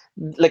a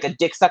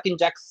dick sucking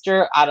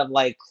gesture, out of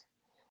like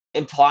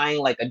implying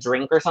like a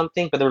drink or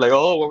something, but they were like,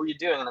 oh, what were you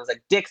doing? And I was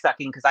like, dick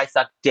sucking, because I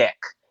suck dick.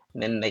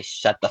 And then they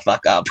shut the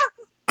fuck up.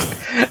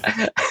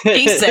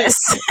 Jesus.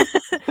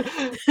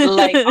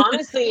 Like,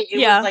 honestly,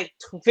 it was like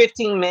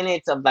 15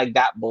 minutes of like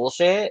that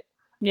bullshit,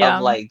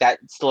 of like that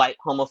slight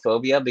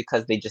homophobia,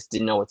 because they just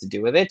didn't know what to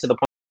do with it, to the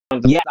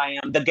point, yes, I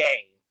am the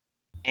gay,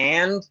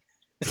 and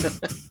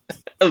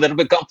a little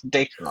bit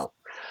confrontational.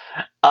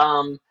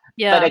 But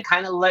I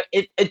kind of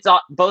it's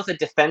both a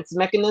defense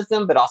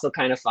mechanism, but also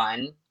kind of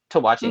fun to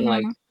watching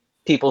like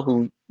people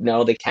who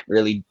know they can't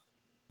really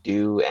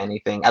do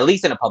anything, at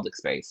least in a public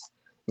space.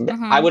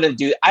 I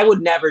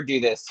would never do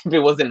this if it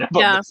wasn't a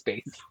public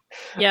space.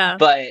 Yeah.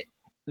 But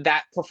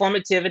that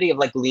performativity of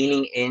like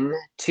leaning in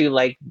to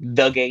like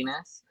the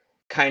gayness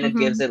kind of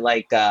gives it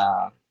like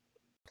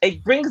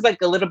it brings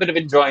like a little bit of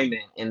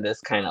enjoyment in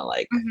this kind of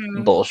like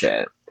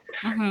bullshit.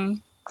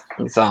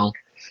 So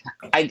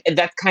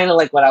that's kind of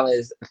like what I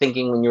was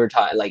thinking when you were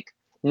talking. Like,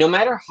 no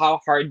matter how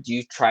hard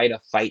you try to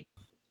fight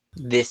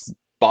this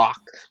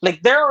box,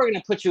 like they're going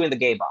to put you in the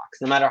gay box,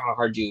 no matter how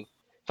hard you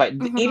fight.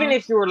 Even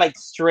if you were like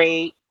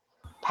straight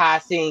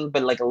passing,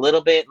 but like a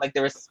little bit, like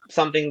there was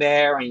something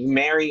there, and you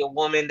marry a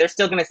woman, they're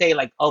still going to say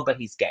like, oh, but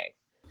he's gay.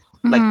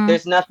 Like,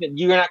 there's nothing,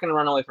 you're not going to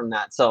run away from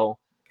that. So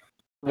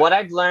what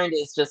I've learned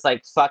is just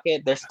like, fuck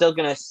it. They're still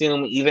going to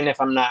assume, even if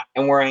I'm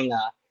wearing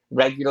a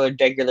regular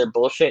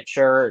bullshit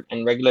shirt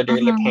and regular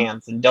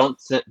pants and don't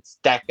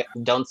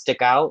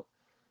stick out,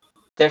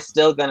 they're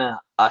still going to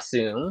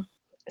assume.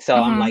 So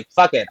I'm like,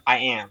 fuck it. I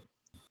am.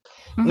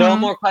 No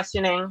more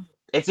questioning.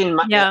 It's in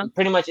my,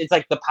 pretty much, it's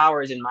like the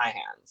power is in my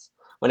hands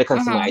when it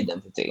comes to my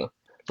identity.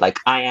 Like,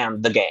 I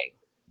am the gay.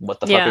 What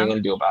the fuck are you going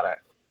to do about it?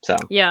 So.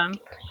 Yeah.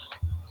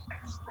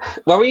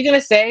 What were you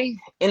gonna say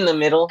in the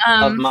middle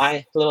of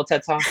my little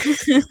TED talk?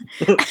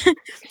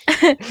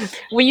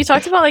 When you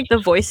talked about like the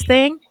voice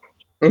thing,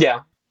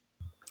 yeah,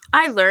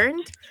 I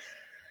learned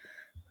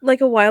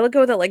like a while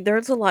ago that like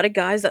there's a lot of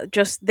guys that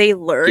just they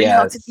learn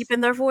how to deep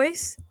in their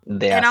voice,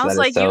 and I was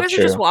like, you guys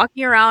are just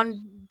walking around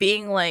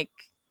being like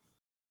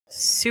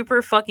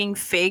super fucking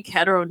fake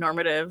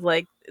heteronormative.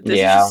 Like this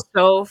is just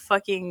so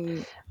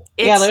fucking.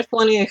 There's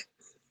plenty of.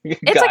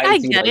 It's like I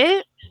get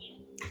it.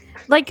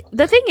 Like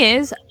the thing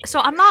is,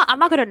 so I'm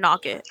not gonna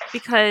knock it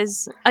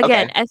because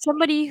again, as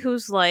somebody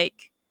who's like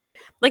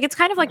it's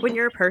kind of like when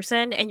you're a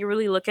person and you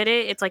really look at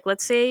it, it's like,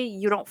 let's say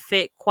you don't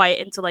fit quite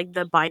into like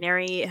the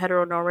binary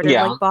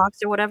heteronormative like box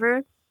or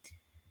whatever,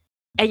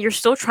 and you're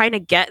still trying to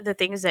get the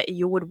things that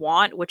you would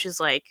want, which is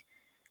like,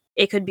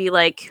 it could be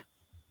like,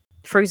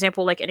 for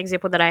example, like an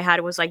example that I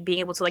had was like being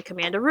able to like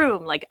command a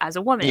room like as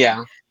a woman.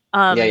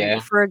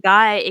 For a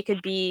guy, it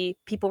could be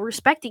people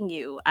respecting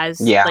you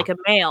as like a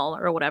male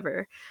or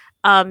whatever.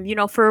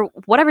 For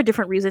whatever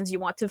different reasons you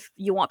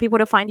want people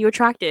to find you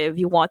attractive,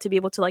 you want to be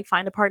able to like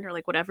find a partner,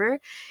 like whatever.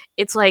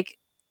 It's like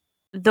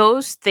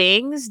those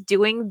things,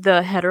 doing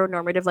the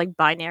heteronormative like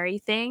binary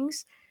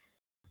things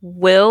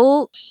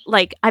will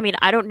like, I mean,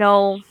 I don't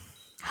know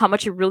how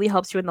much it really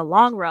helps you in the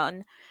long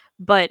run,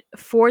 but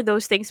for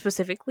those things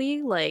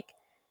specifically, like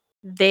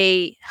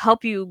they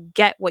help you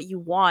get what you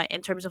want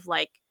in terms of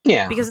like,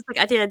 because it's like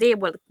at the end of the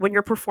day, when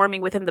you're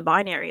performing within the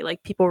binary,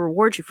 like people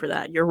reward you for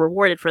that. You're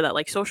rewarded for that,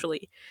 like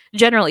socially,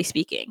 generally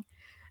speaking.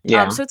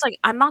 So it's like,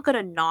 I'm not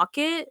gonna knock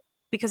it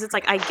because it's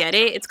like, I get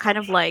it. It's kind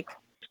of like,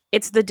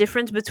 it's the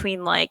difference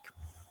between like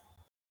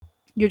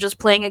you're just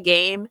playing a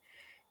game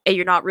and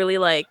you're not really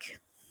like,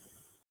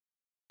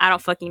 I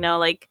don't fucking know,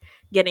 like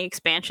getting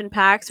expansion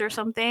packs or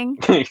something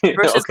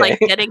versus like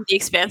getting the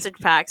expansion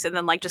packs and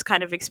then like just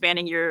kind of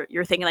expanding your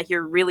thing, like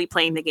you're really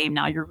playing the game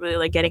now, you're really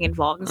like getting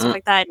involved and stuff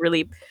like that, and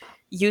really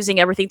using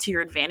everything to your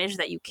advantage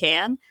that you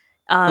can,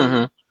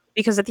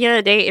 because at the end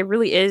of the day, it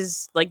really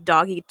is like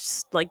dog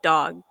eats like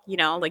dog,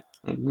 like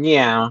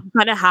you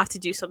kind of have to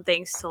do some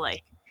things to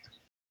like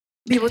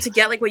be able to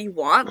get like what you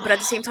want, but at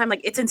the same time,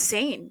 like it's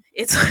insane.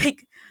 It's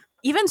like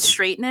even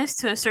straightness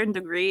to a certain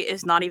degree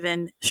is not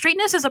even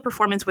straightness is a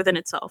performance within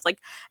itself. Like,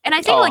 and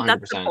I think like 100%.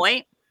 That's the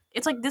point.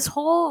 It's like this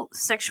whole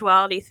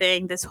sexuality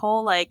thing, this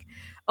whole like,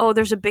 oh,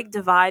 there's a big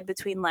divide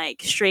between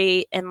like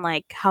straight and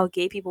like how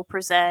gay people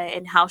present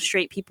and how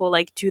straight people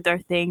like do their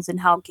things and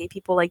how gay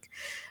people like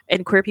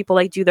and queer people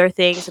like do their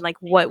things and like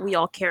what we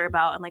all care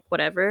about and like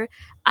whatever.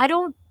 I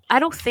don't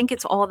think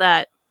it's all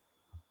that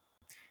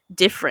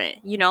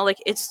different, like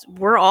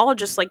we're all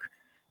just like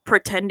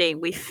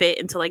pretending we fit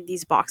into like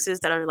these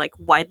boxes that are like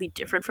widely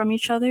different from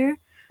each other.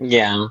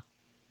 And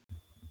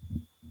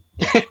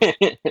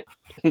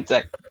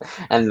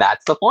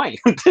that's the point.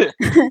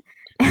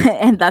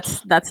 And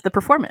that's the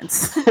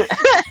performance.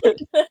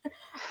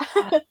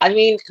 I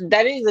mean,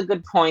 that is a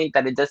good point,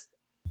 that it just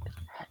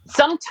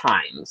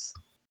sometimes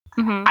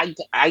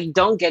I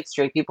don't get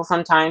straight people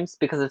sometimes,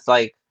 because it's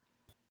like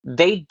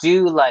they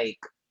do like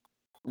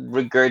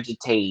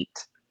regurgitate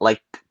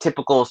like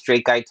typical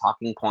straight guy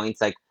talking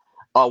points, like,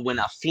 oh, when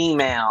a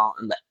female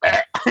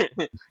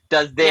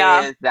does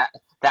this,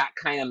 that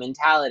kind of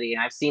mentality,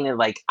 and I've seen it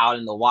like out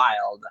in the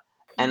wild,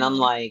 and I'm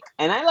like,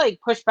 and I like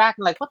push back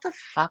and like, what the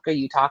fuck are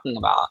you talking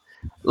about?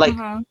 Like,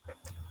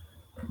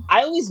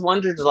 I always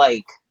wondered,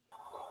 like,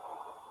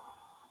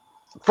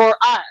 for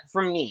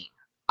me,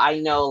 I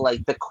know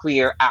like the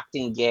queer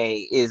acting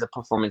gay is a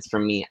performance for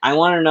me. I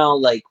want to know,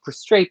 like, for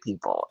straight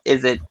people,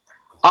 is it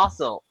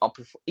also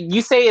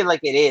you say it like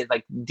it is,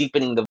 like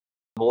deepening the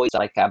voice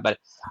like that, but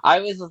I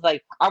was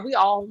like, are we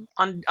all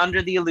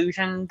under the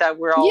illusion that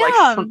we're all like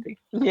something?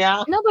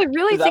 No, but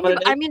really think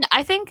about, I mean,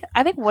 I think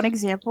one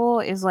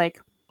example is like,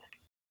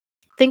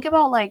 think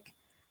about like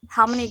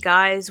how many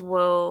guys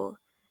will,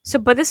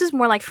 but this is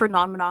more like for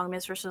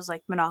non-monogamous versus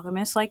like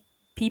monogamous like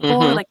people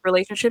or like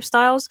relationship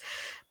styles,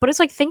 but it's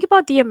like, think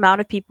about the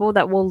amount of people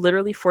that will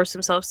literally force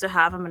themselves to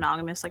have a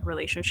monogamous like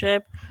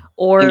relationship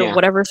or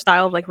whatever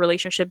style of like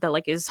relationship that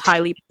like is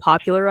highly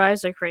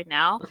popularized like right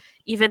now,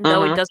 even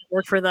though it doesn't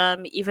work for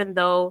them, even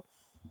though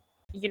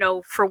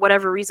for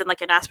whatever reason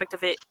like an aspect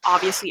of it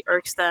obviously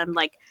irks them,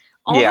 like,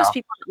 all Yeah. those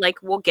people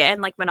like will get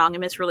in like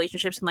monogamous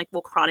relationships and like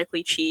will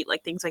chronically cheat,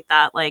 like things like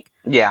that. Like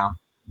Yeah.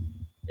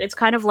 it's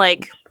kind of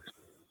like,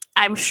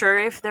 I'm sure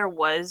if there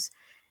was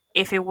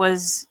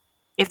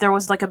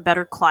like a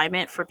better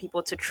climate for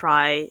people to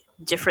try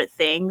different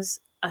things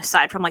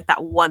aside from like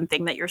that one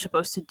thing that you're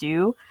supposed to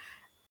do,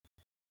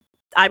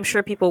 I'm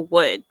sure people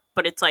would,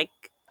 but it's like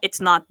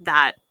it's not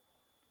that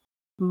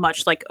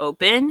much like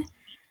open.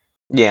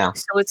 Yeah.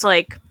 So it's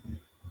like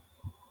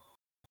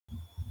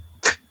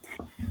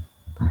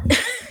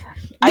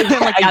I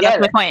that's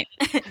get my it. point.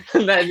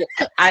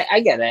 I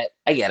get it.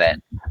 I get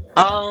it.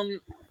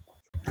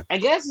 I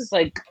guess it's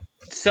like,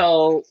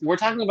 so we're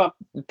talking about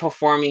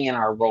performing in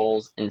our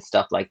roles and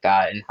stuff like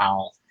that, and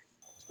how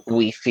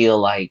we feel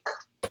like,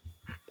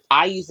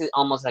 I use it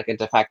almost like a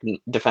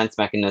defense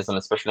mechanism,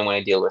 especially when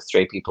I deal with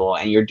straight people,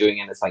 and you're doing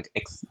it as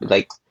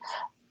like.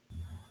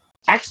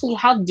 Actually,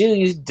 how do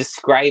you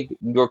describe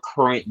your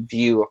current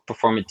view of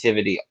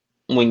performativity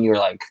when you're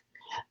like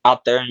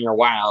out there in your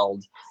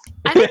wild?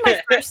 I think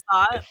my first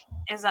thought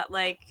is that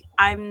like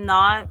I'm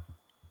not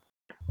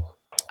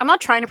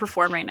trying to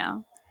perform right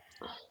now.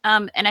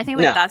 And I think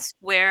like No. that's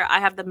where I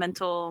have the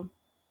mental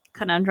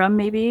conundrum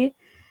maybe.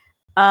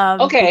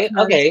 Okay,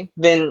 because- okay.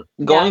 Then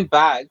going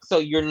back, so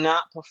you're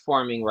not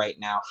performing right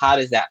now. How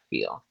does that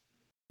feel?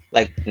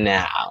 Like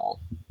now?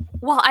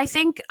 Well, I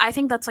think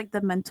that's like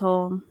the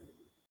mental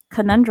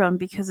conundrum,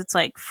 because it's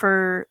like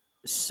for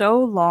so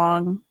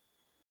long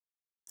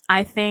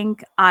I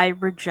think I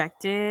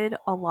rejected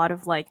a lot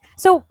of like,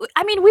 so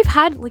I mean we've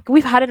had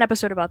an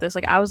episode about this.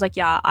 Like I was like,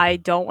 yeah, I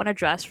don't want to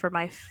dress for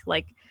my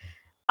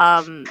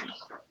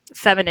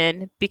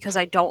feminine because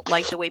I don't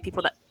like the way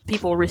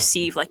people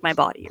receive like my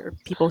body, or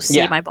people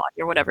see my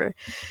body or whatever.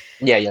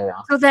 Yeah.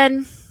 So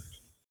then,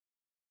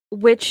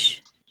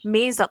 which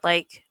means that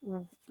like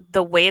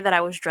the way that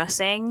I was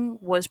dressing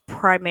was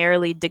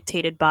primarily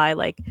dictated by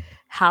like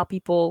how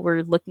people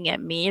were looking at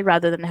me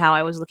rather than how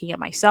I was looking at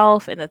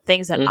myself, and the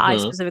things that I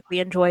specifically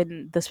enjoyed,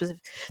 and the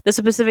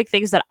specific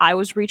things that I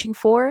was reaching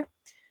for.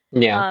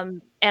 Yeah.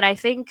 And I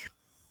think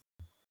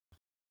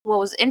what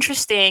was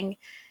interesting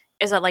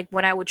is that like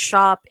when I would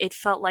shop, it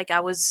felt like I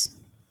was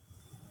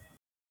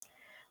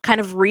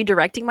kind of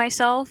redirecting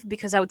myself,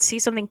 because I would see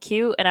something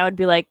cute and I would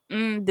be like,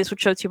 this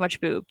would show too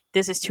much boob.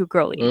 This is too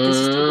girly. This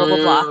is too blah blah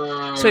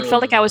blah. So it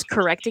felt like I was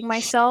correcting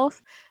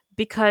myself,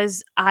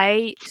 because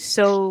I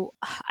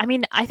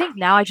think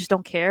now I just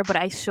don't care, but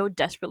I so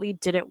desperately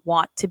didn't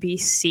want to be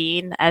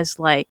seen as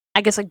like,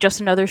 I guess like just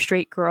another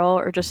straight girl,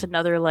 or just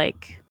another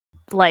like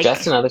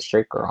just another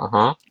straight girl,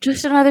 huh?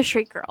 Just another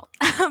straight girl.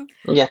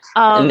 Yeah.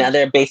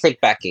 Another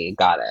basic Becky.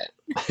 Got it.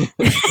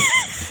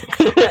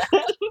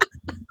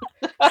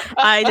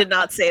 I did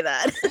not say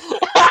that.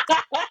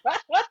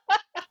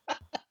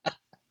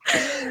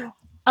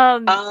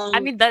 I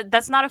mean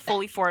that's not a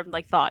fully formed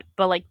like thought,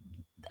 but like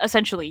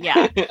essentially,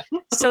 yeah.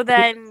 So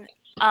then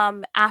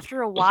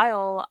after a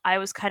while I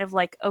was kind of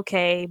like,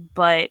 okay,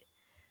 but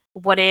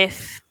what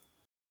if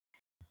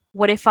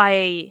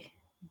I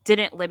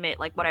didn't limit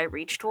like what I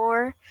reached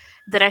for?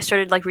 Then I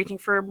started like reaching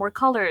for more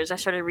colors. I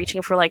started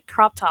reaching for like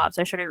crop tops.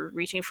 I started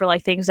reaching for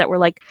like things that were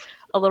like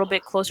a little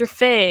bit closer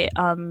fit,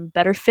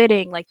 better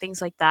fitting, like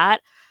things like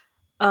that.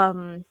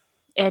 And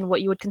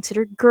what you would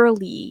consider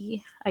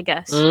girly, I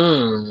guess.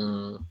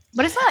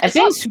 But it's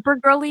not super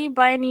girly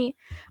by any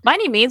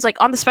means. Like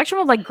on the spectrum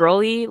of like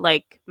girly,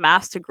 like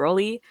mass to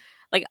girly,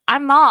 like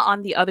I'm not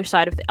on the other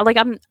side of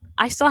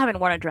I still haven't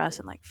worn a dress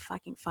in like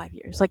fucking 5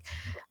 years. Like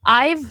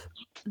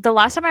the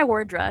last time I wore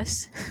a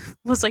dress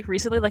was like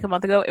recently, like a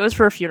month ago. It was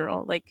for a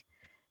funeral, like,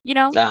 you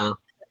know.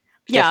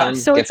 Yeah. Fun,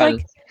 so it's fun.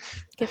 Like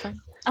get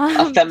fun.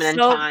 A feminine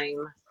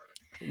time.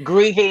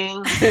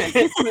 Grieving.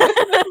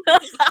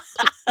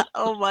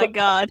 Oh my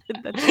god.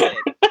 That's it.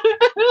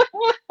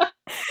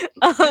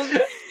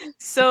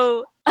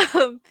 So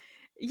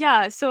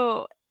yeah,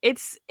 so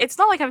it's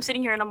not like I'm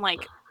sitting here and I'm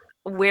like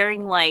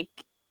wearing like,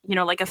 you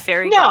know, like a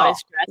fairy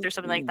goddess dress or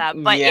something like that,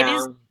 but it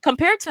is,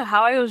 compared to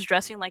how I was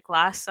dressing like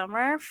last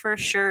summer, for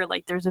sure,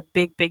 like there's a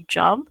big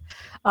jump.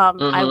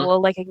 I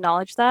will like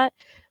acknowledge that,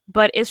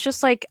 but it's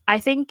just like I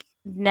think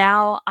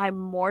now I'm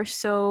more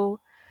so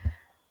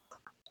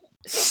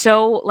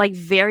like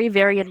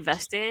very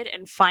invested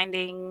in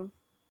finding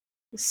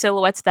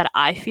silhouettes that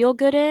I feel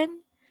good in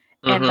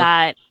and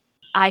that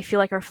I feel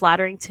like are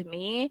flattering to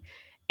me,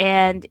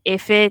 and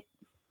if it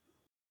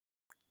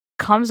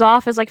comes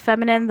off as like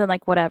feminine, then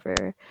like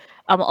whatever.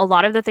 A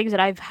lot of the things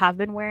that I have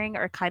been wearing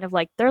are kind of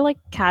like, they're like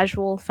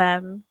casual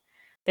femme.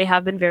 They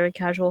have been very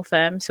casual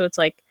femme, so it's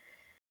like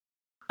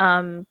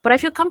but I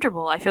feel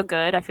comfortable, I feel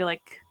good, I feel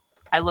like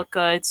I look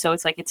good, so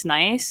it's like it's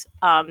nice.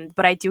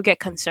 But I do get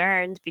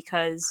concerned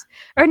because,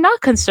 or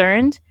not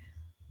concerned.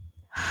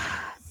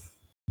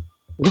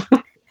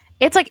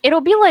 It's like it'll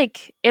be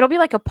like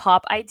a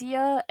pop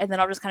idea, and then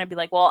I'll just kind of be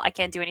like, well, I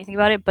can't do anything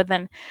about it. But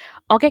then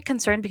I'll get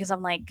concerned because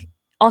I'm like,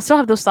 I'll still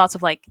have those thoughts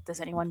of like, does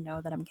anyone know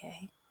that I'm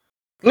gay?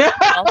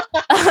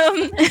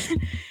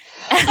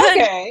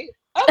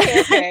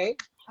 Okay.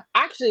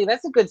 Actually,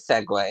 that's a good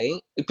segue,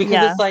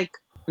 because it's like,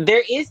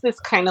 there is this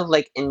kind of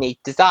like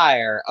innate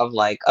desire of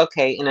like,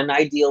 okay, in an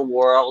ideal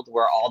world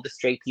where all the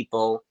straight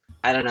people,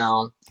 I don't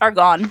know, Are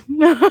gone.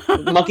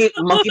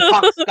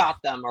 monkeypox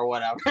got them or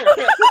whatever.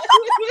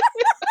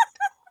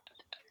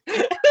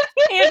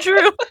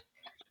 Andrew,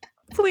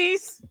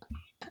 please.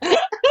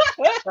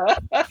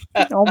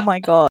 Oh my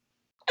god.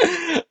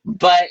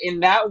 But in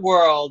that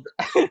world,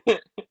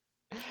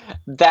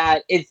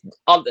 that it's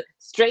all the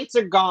straights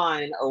are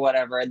gone or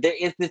whatever, there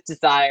is this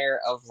desire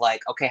of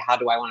like, okay, how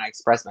do I want to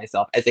express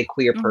myself as a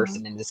queer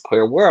person in this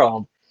queer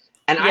world?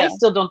 And I Yeah.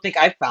 still don't think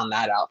I found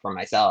that out for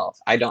myself.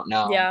 I don't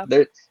know. Yeah.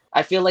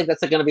 I feel like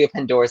that's going to be a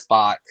Pandora's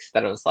box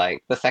that it was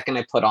like the second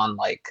I put on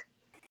like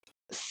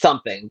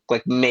something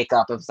like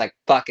makeup, it was like,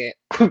 fuck it.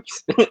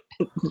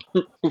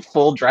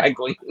 Full drag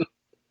queen.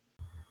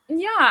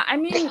 Yeah, I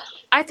mean,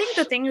 I think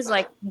the thing is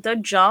like the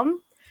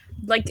jump,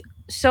 like,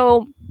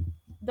 so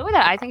the way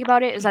that I think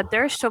about it is that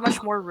there's so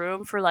much more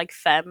room for like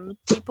femme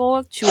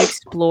people to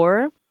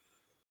explore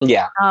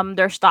Yeah.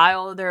 their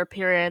style, their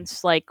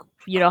appearance, like,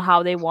 you know,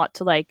 how they want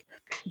to like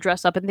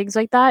dress up and things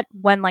like that.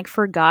 When like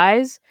for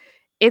guys,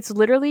 it's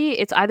literally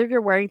it's either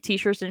you're wearing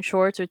t-shirts and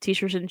shorts or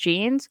t-shirts and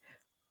jeans,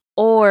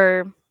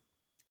 or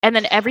and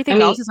then everything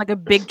mean- else is like a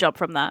big jump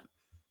from that.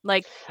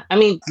 Like, I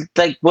mean,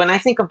 like when I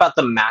think about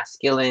the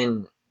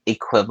masculine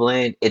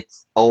equivalent,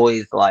 it's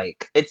always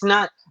like, it's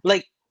not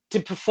like, to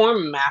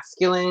perform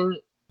masculine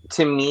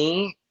to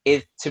me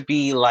is to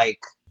be like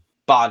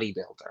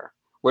bodybuilder.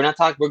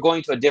 We're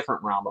going to a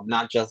different realm of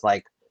not just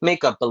like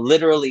makeup, but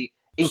literally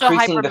So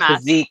increasing the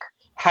hyper-masc. physique.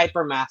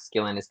 Hyper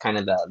masculine is kind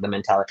of the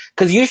mentality.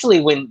 Because usually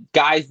when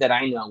guys that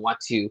I know want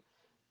to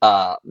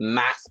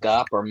mask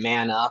up or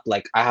man up,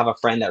 like I have a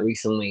friend that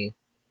recently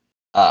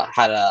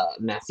had a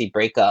messy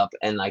breakup,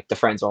 and like the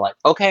friends were like,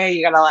 okay,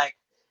 you gotta like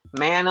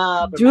man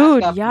up and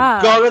Dude, mask up,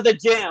 yeah. go to the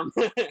gym.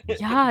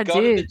 Yeah, Go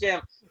to the dude.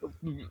 gym,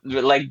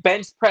 like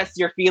bench press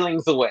your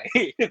feelings away.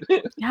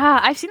 Yeah,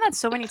 I've seen that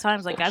so many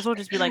times. Like guys will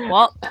just be like,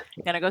 "Well,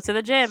 gonna go to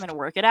the gym and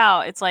work it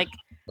out." It's like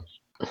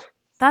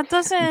that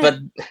doesn't. But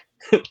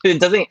it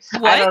doesn't.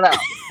 I don't What?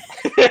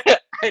 know.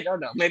 I don't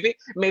know.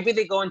 Maybe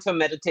they go into a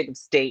meditative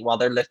state while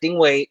they're lifting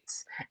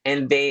weights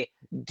and they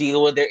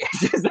deal with their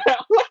issues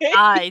that way.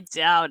 I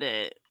doubt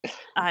it.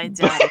 I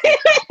doubt it.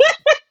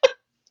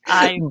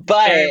 I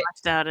But very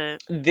much doubt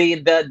it.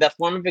 the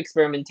form of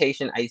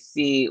experimentation I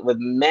see with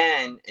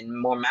men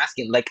and more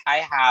masculine, like I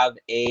have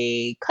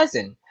a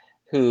cousin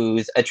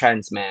who's a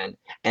trans man,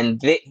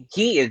 and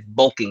he is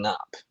bulking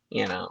up,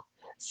 you know.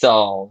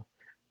 So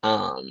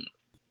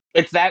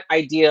it's that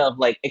idea of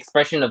like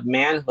expression of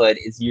manhood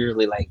is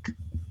usually like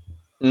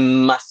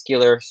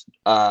muscular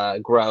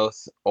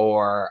growth,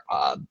 or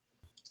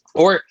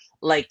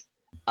like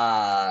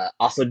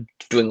also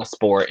doing a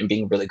sport and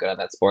being really good at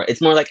that sport.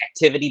 It's more like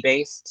activity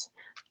based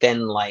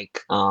than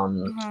like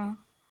Mhm.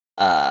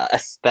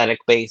 aesthetic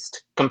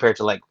based, compared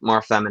to like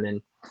more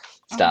feminine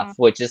stuff,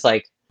 which is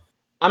like,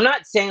 I'm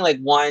not saying like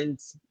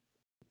one's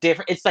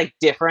different, it's like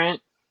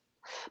different,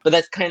 but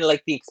that's kind of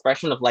like the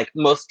expression of like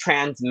most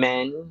trans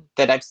men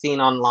that I've seen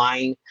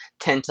online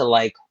tend to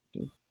like,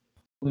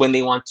 when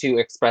they want to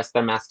express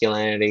their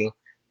masculinity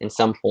in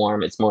some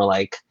form, it's more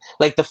like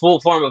the full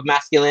form of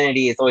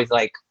masculinity is always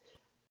like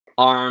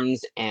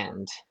arms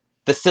and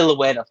the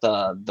silhouette of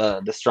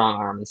the strong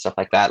arm and stuff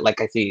like that.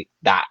 Like I see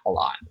that a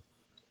lot.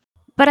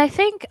 But I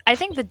think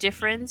the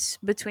difference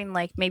between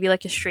like maybe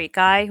like a straight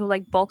guy who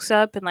like bulks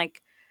up and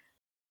like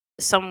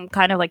some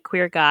kind of like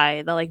queer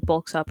guy that like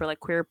bulks up, or like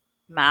queer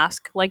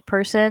mask like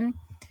person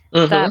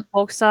that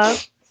bulks up,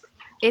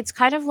 it's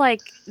kind of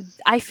like,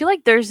 I feel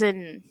like there's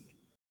an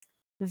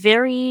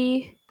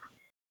very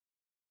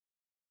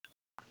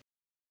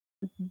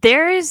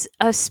there is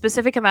a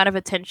specific amount of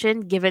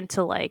attention given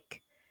to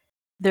like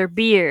their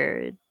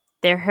beard,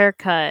 their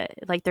haircut,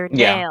 like their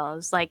Yeah.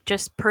 nails, like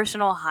just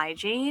personal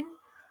hygiene.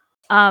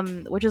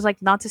 Which is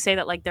like not to say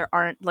that like there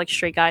aren't like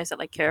straight guys that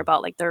like care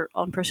about like their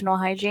own personal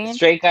hygiene.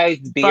 Straight guys'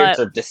 beards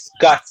are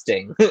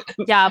disgusting.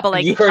 Yeah, but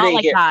like You heard not it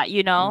like here. that,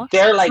 you know?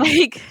 They're like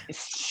Like,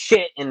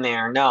 shit in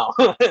there. No.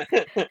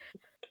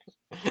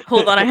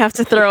 hold on, I have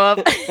to throw up.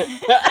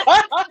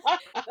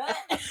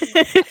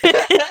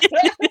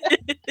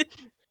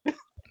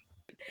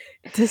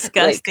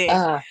 Disgusting.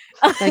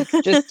 Like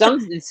just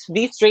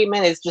these straight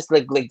men is just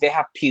like they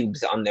have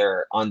pubes on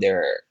their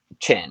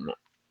chin.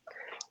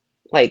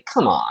 Like,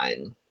 come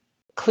on,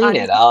 clean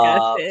it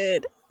up.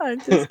 I'm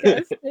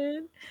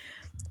disgusted.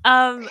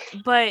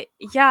 But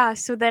yeah,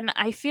 so then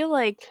I feel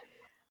like,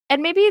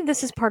 and maybe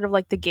this is part of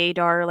like the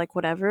gaydar or like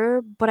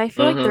whatever, but I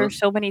feel like there are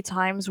so many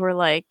times where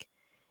like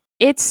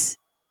it's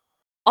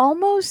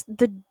almost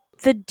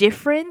the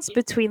difference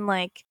between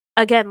like,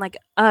 again, like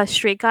a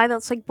straight guy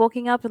that's like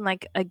bulking up and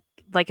like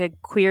a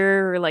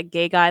queer or like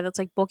gay guy that's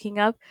like bulking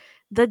up.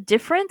 The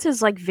difference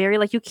is like very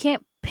like you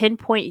can't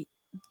pinpoint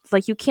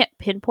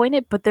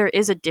it, but there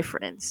is a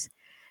difference.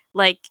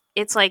 Like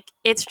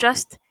it's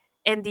just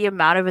in the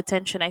amount of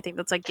attention I think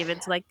that's like given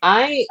to like,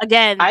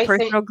 again, I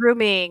personal think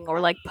grooming or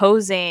like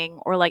posing,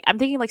 or like I'm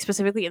thinking like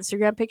specifically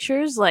Instagram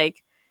pictures.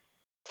 Like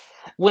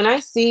when I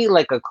see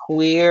like a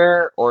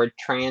queer or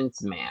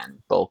trans man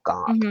bulk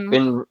up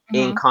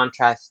in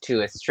contrast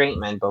to a straight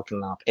man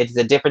bulking up, it's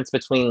the difference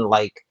between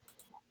like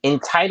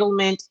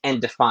entitlement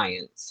and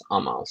defiance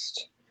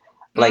almost.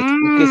 Like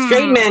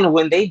straight men,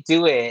 when they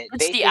do it,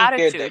 It's they the think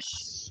they're attitude.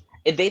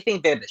 they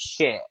think they're the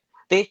shit.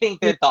 They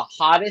think they're the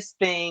hottest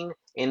thing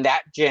in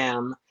that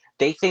gym.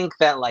 They think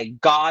that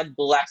like God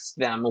blessed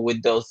them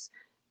with those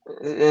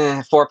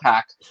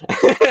 4-pack.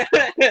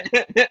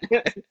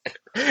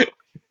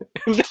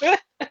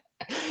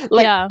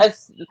 Like Yeah.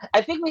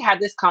 I think we had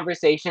this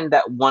conversation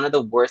that one of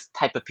the worst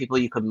type of people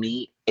you could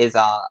meet is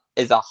a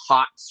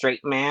hot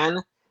straight man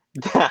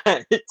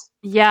that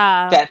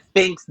Yeah. that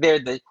thinks they're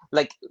the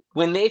like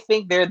when they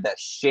think they're the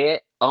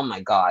shit. Oh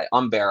my god,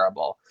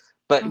 unbearable.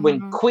 But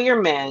when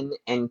queer men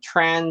and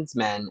trans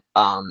men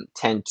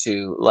tend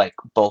to like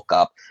bulk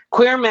up,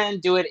 queer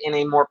men do it in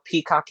a more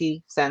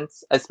peacocky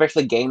sense,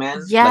 especially gay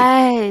men.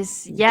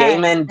 Yes. Like, Yes. gay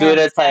men do that it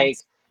as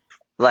makes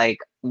like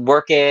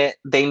work it.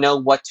 They know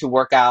what to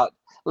work out.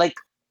 Like,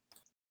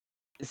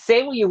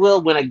 say what you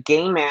will, when a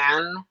gay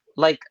man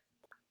like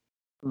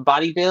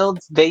body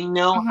builds, they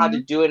know how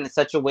to do it in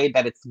such a way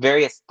that it's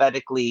very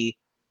aesthetically,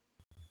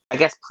 I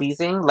guess,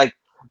 pleasing. Like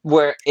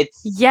where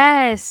it's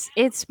Yes,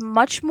 it's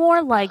much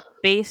more like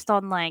based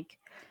on like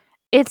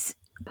it's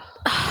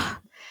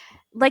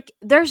like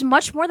there's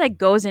much more that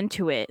goes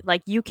into it.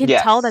 Like you can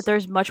tell that yes,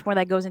 there's much more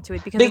that goes into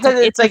it because because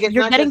it's like it's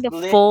you're not getting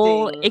just the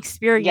full lifting.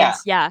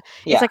 experience. Yeah. It's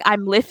Yeah. like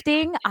I'm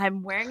lifting,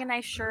 I'm wearing a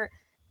nice shirt,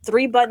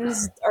 3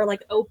 buttons are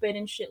like open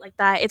and shit like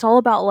that. It's all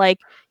about like,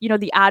 you know,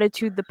 the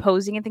attitude, the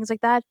posing and things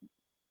like that.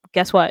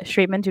 Guess what?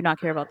 Straight men do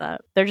not care about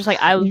that. They're just like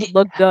I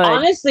look good.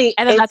 Honestly,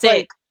 And then it's that's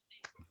like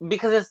it.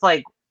 because it's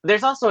like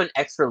there's also an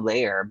extra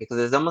layer because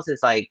it's almost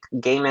it's like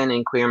gay men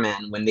and queer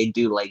men when they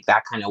do like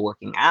that kind of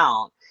working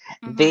out,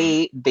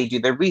 they do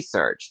their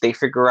research. They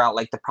figure out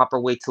like the proper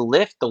way to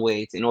lift the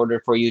weights in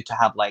order for you to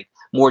have like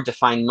more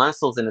defined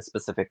muscles in a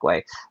specific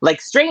way.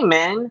 Like straight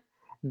men,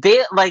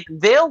 they'll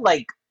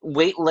like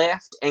weight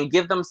lift and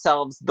give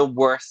themselves the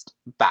worst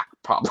back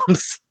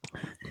problems.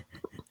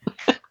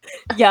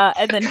 Yeah,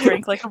 and then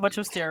drink like a bunch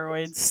of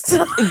steroids.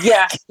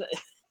 Yes.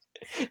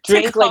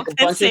 Drink like a bunch of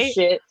compensate.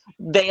 shit.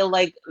 They'll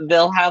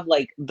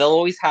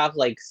always have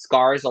like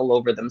scars all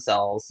over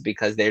themselves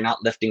because they're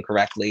not lifting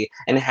correctly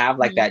and have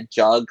like that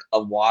jug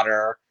of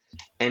water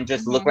and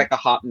just look like a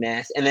hot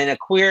mess. And then a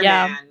queer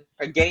man,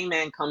 a gay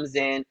man comes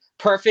in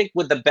perfect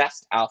with the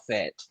best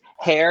outfit,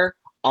 hair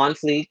on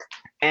fleek,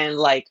 and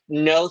like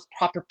knows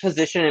proper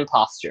position and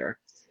posture.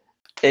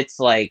 It's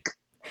like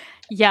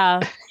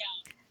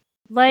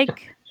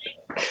like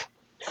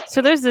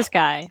so there's this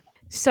guy.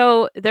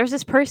 So there's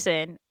this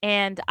person,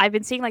 and I've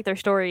been seeing like their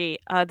story.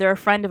 They're a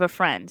friend of a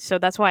friend, so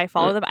that's why I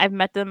follow them. I've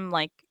met them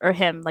like or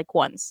him like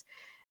once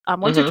or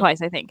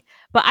twice, I think.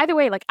 But either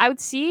way, like I would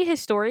see his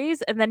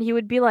stories, and then he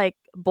would be like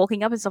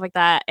bulking up and stuff like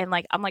that, and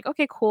like I'm like,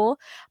 okay, cool.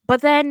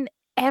 But then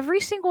every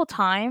single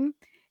time,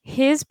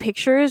 his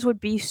pictures would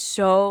be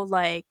so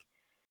like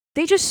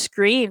they just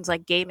screamed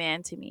like gay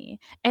man to me,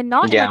 and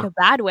not in like a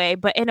bad way,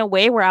 but in a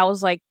way where I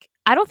was like,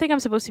 I don't think I'm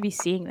supposed to be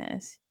seeing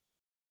this.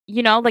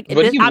 You know, like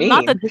what do you I'm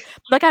not mean?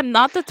 I'm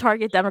not the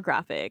target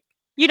demographic.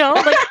 You know,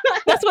 like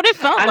that's what it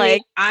felt I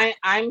like. mean,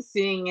 I'm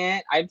seeing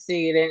it. I'm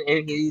seeing it,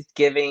 and he's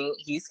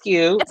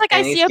cute, It's like I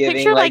and see he's a giving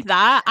picture like like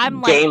that,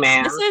 I'm like, gay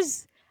man. this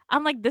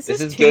This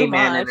is is too gay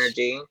man much.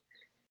 energy.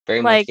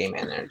 Very much gay Like,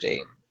 man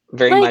energy.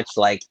 Very like much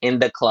like in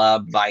the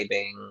club,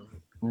 vibing,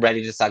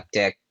 ready to suck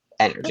dick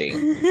energy.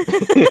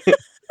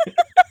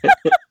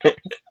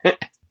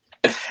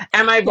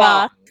 Am I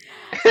wrong?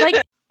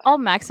 like I'll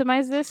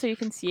maximize this so you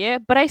can see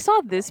it. But I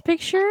saw this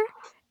picture,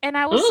 and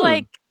I was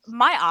like,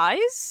 my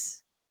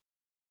eyes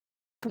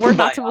were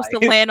not supposed to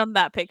land on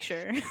that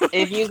picture.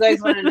 If you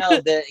guys want to know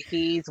that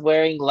he's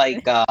wearing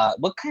like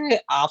what kind of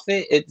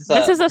outfit? It's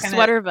This is a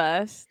sweater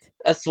vest.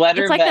 A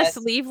sweater It's like vest,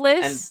 a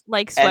sleeveless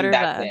like and sweater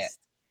that's it. vest.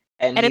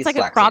 And it's he's like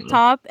flexing. a crop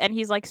top, and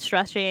he's like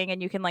stretching,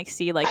 and you can like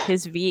see like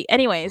his V.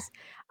 Anyways,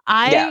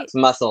 it's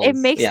muscles. It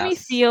makes me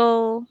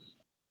feel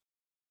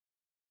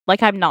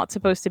like I'm not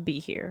supposed to be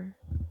here.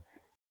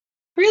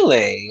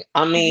 Really?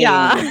 I mean,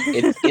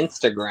 it's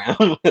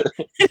Instagram.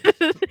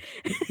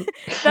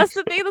 That's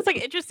the thing that's like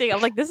interesting.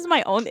 I'm like, this is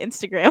my own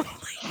Instagram.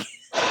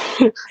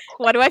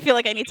 Why do I feel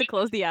like I need to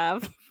close the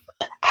app?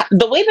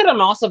 The way that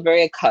I'm also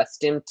very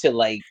accustomed to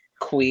like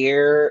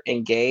queer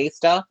and gay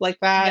stuff like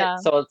that. Yeah.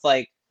 So it's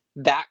like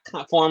that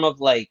kind of form of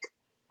like,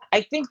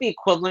 I think the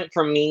equivalent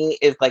for me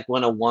is like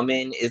when a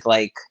woman is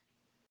like,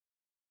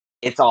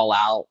 it's all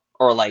out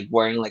or like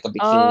wearing like a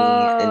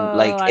bikini and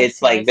like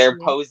it's like they're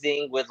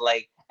posing with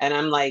like, and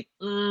I'm like,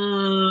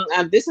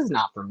 this is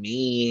not for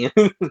me.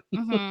 But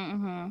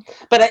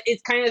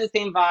it's kind of the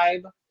same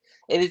vibe.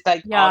 It is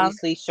like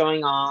obviously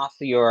showing off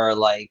your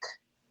like,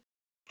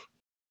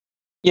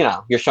 you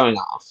know, you're showing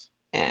off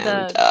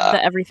and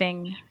the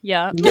everything.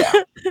 Yeah.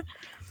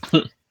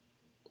 So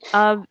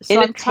in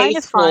a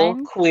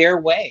tasteful,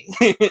 queer way.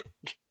 I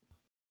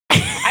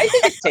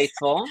think it's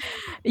tasteful.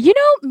 You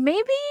know,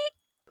 maybe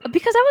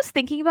because I was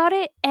thinking about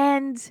it,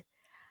 and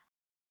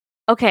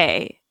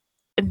okay,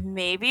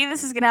 maybe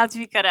this is gonna have to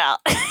be cut out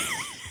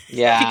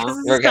Yeah, because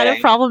this is we're kind of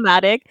kidding.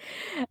 problematic.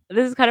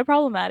 This is kind of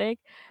problematic,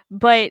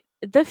 but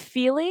the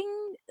feeling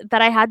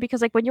that I had,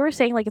 because like when you were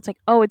saying like it's like,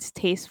 oh, it's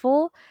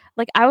tasteful,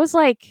 like I was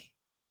like,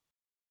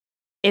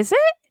 is it?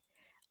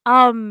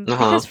 Uh-huh.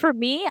 Because for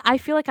me, I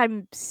feel like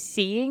I'm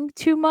seeing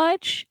too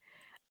much.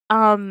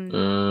 Um,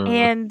 Mm.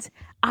 and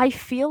I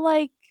feel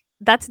like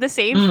that's the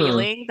same Mm.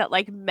 feeling that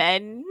like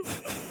men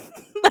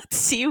that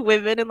see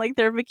women in like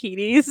their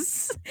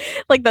bikinis.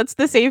 Like that's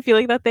the same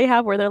feeling that they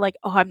have where they're like,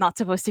 "Oh, I'm not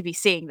supposed to be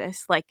seeing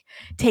this. Like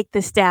take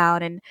this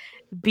down and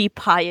be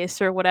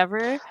pious or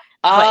whatever."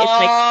 But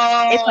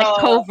it's like Oh,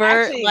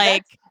 covert actually,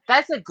 like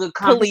that's a good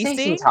conversation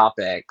policing.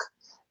 topic.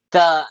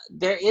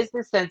 There is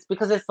this sense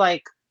because it's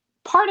like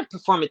part of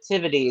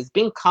performativity is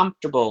being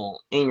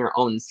comfortable in your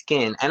own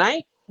skin,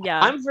 and Yeah.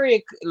 I'm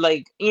very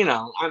like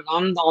I'm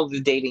on all the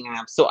dating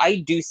apps, so I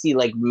do see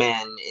like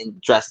men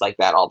dressed like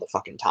that all the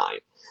fucking time.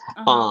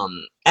 Uh-huh.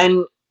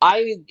 And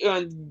I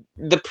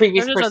the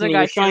previous There's this person other you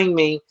were guy too. showing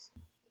me,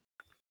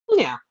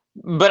 yeah.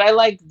 But I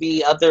like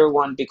the other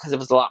one because it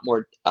was a lot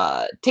more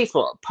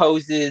tasteful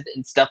poses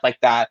and stuff like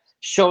that,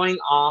 showing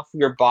off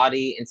your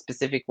body in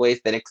specific ways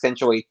that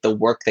accentuate the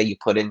work that you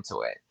put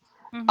into it.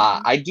 Mhm.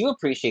 I do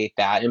appreciate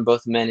that in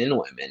both men and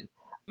women.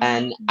 Mhm.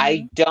 And I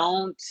Mhm.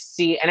 don't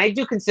see, and I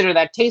do consider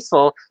that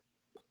tasteful.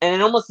 And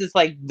it almost is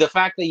like the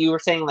fact that you were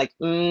saying, like,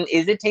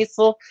 is it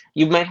tasteful?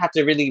 You might have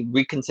to really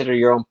reconsider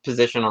your own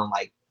position on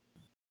like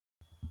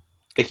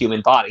the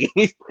human body.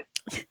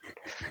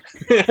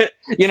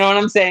 You know what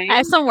I'm I saying?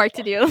 have some work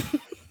to do.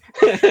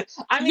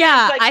 I mean, it's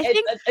Yeah, like I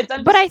think, it's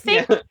but I yeah,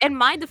 think in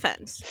my yeah.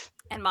 defense,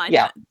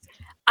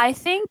 I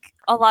think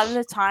a lot of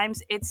the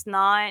times it's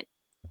not,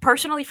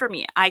 personally for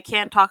me, I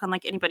can't talk on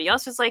like anybody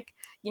else's like,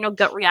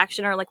 gut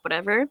reaction or like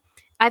whatever.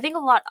 I think a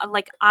lot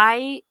like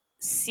I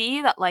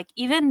see that like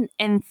even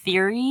in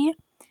theory,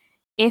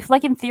 if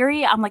like in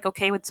theory I'm like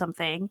okay with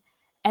something,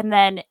 and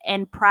then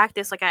in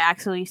practice like I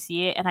actually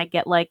see it and I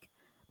get like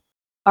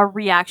a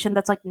reaction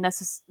that's like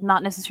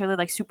not necessarily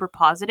like super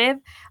positive.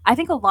 I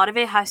think a lot of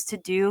it has to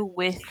do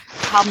with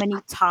how many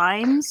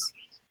times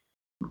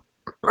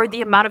or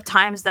the amount of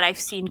times that I've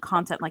seen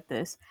content like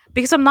this.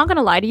 Because I'm not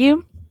gonna lie to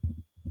you,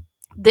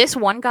 this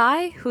one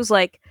guy who's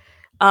like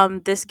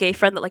this gay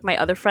friend that like my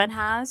other friend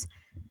has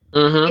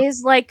Mm-hmm.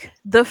 is like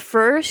the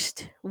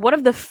first one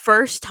of the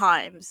first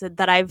times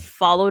that I've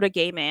followed a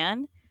gay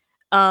man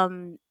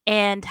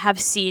and have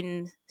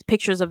seen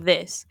pictures of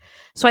this.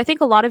 So I think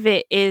a lot of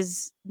it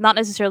is not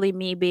necessarily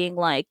me being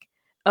like,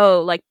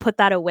 oh, like put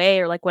that away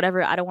or like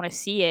whatever, I don't want to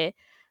see it.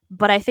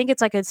 But I think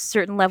it's like a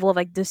certain level of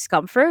like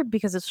discomfort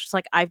because it's just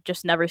like I've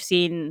just never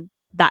seen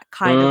that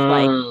kind of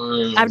like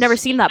I've never Mm.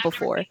 seen that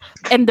before.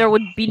 And there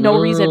would be no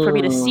reason for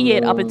me to see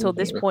it up until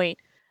this Mm. point.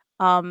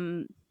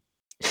 Um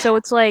so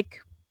it's like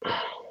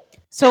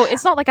so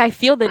it's not like I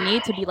feel the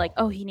need to be like,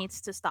 oh, he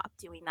needs to stop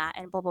doing that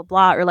and blah blah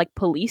blah or like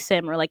police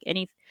him or like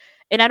any,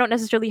 and I don't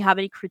necessarily have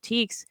any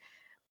critiques,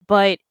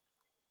 but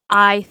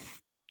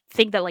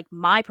think that like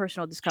my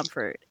personal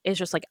discomfort is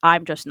just like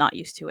I'm just not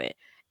used to it.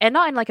 And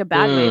not in like a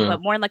bad way, Mm.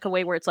 but more in like a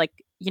way where it's like,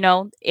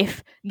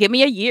 if give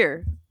me a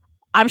year,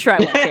 I'm sure I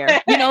won't care.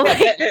 Like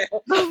the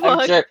I'm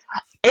fuck. sure.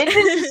 It's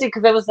interesting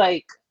because I was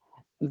like,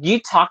 you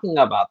talking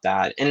about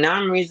that, and now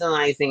I'm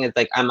realizing it's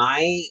like, am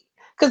I?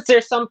 Because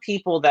there's some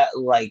people that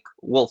like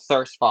will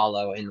thirst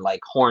follow and like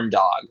horn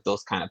dog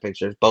those kind of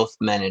pictures, both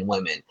men and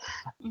women,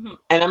 Mhm.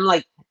 and I'm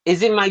like,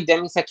 is it my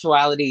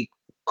demisexuality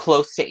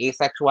close to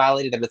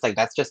asexuality that it's like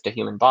that's just a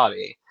human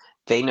body?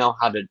 They know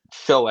how to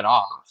show it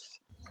off.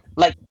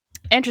 Like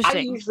I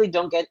Interesting. usually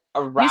don't get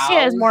You see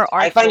it as more aroused.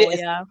 I find artful, it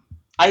yeah.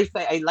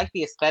 I like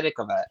the aesthetic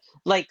of it.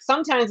 Like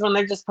sometimes when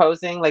they're just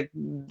posing, like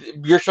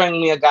you're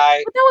showing me a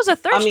guy. But that was a I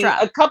thirst mean,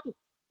 trap. a couple.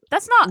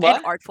 That's not an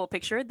What? artful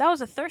picture. That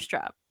was a thirst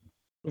trap.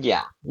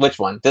 Yeah. Which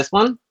one? This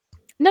one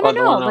No, no, or the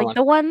no. one I Like want?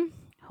 the one.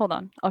 Hold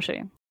on, I'll show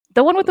you.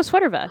 The one with the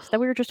sweater vest that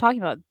we were just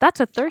talking about. That's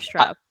a thirst I,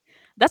 trap.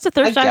 That's a I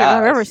thirst trap if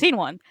I've ever guess seen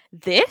one.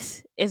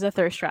 This is a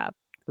thirst trap.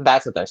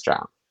 that's a thirst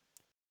trap.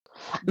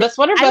 The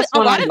sweater I, vest a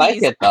one, I lot of like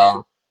these, it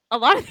though. a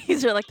lot of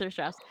these are like thirst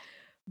traps,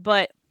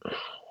 but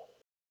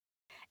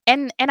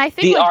and I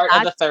think The like art of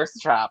the that's,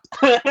 thirst trap.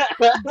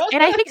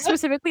 and I think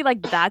specifically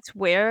like that's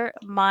where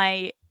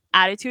my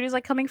attitude is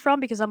like coming from,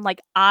 because I'm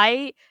like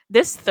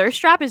this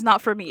thirst trap is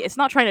not for me. It's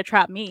not trying to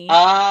trap me.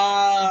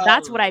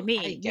 That's what I I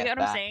mean. You get get what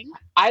I'm that. saying?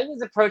 I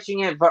was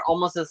approaching it, but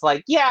almost as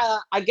like, yeah,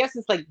 I guess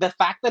it's like the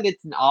fact that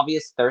it's an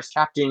obvious thirst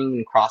trap didn't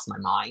even cross my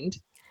mind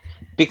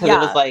because it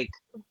was Yeah. like,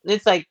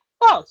 it's like,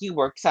 oh, he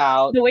works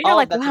out. The way you're Oh,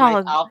 like, that's a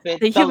nice wow, outfit.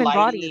 the The human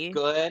lighting is body,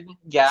 good.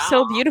 Yeah.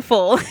 so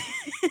beautiful.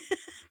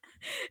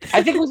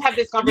 I think we've had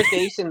this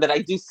conversation that I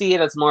do see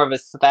it as more of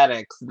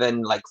aesthetics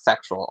than like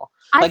sexual.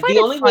 I Like find the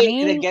it only way that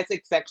it funny. gets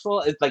it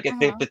sexual is like if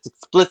Mhm. it's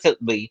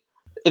explicitly,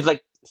 it's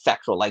like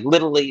sexual, like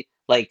literally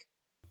like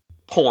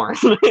porn.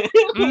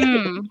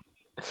 Mm,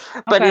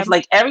 But okay. if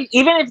like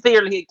even if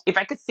they're like, if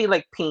I could see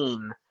like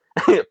peen,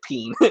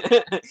 peen, I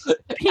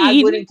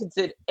Peen. wouldn't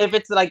consider if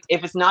it's like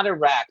if it's not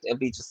erect, it'd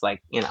be just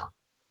like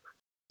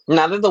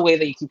Now that the way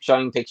that you keep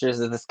showing pictures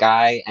of this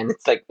guy and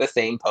it's like the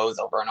same pose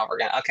over and over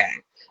again. Okay,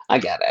 I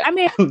get it. I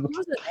mean, it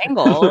was an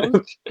angle.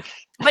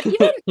 But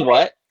even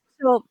What?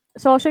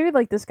 so I'll show you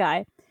like this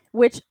guy,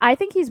 which I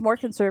think he's more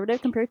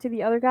conservative compared to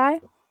the other guy,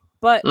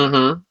 but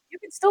Mm-hmm. you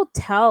can still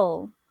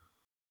tell.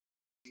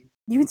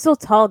 You can still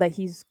tell that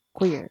he's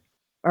queer,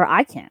 or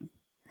I can,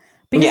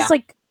 because Yeah. it's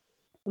like,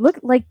 look,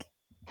 like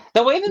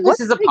The way that this what's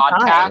is a the guy?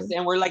 podcast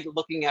and we're like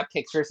looking at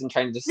pictures and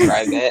trying to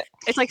describe it.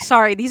 It's like,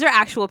 sorry, these are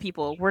actual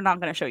people. We're not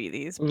going to show you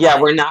these. Yeah,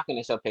 but we're not going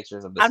to show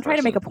pictures of this. I'm trying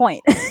to make a person.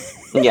 point.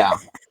 Yeah.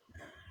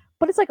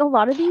 But it's like a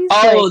lot of these.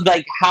 Oh,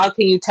 like how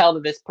can you tell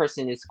that this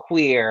person is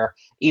queer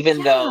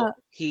even though Yeah.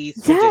 he's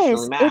Yes,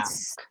 traditionally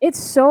masked? it's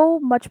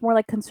so much more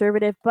like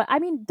conservative, but I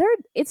mean,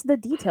 it's the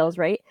details,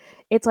 right?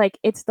 It's like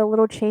it's the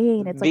little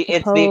chain, it's like the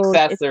It's the pose, it's the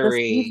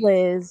accessory.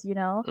 sleeveless, you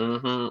know.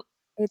 Mm-hmm.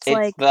 It's It's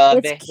like the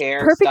perfectly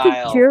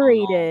hairstyle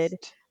curated.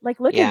 almost. Like,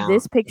 look Yeah. at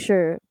this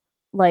picture.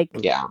 Like,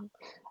 Yeah.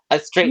 A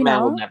straight you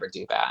man would know, never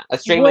do that. A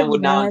straight would man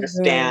would not never.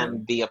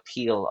 understand the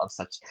appeal of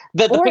such.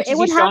 The Or picture it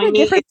would she's have a showing me,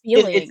 different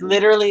it's feeling.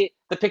 literally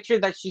the picture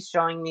that she's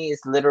showing me is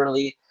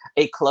literally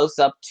a close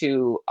up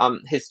to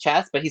his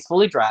chest, but he's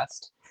fully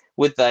dressed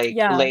with like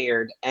Yeah.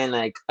 layered and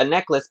like a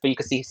necklace, but you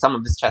can see some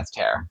of his chest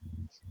hair.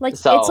 Like,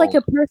 So it's like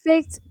a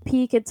perfect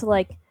peek into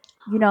like,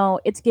 you know,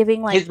 it's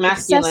giving like his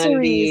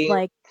masculinity, accessories,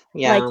 like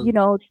yeah. you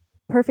know,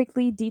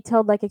 perfectly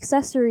detailed like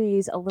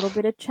accessories, a little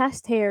bit of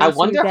chest hair, I so you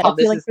wonder get how a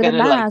this feeling is for the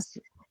gonna like, mask.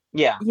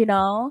 yeah. You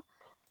know,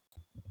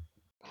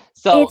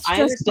 So it's I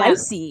just understand,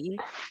 spicy.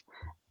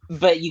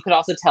 but you could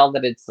also tell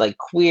that it's like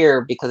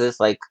queer because it's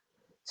like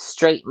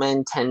straight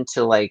men tend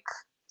to like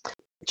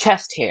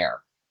chest hair.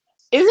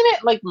 Isn't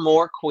it like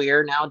more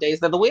queer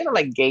nowadays than the way that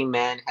like gay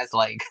men has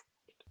like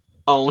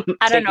own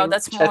I don't know. taking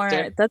That's chest more.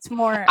 hair? That's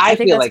more. I I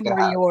think feel that's like it more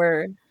has.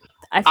 your.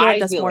 I feel like I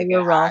that's feel more like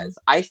your it realm. has.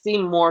 I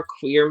see more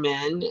queer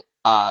men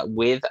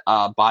with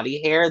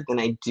body hair than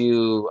I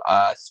do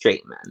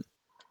straight men.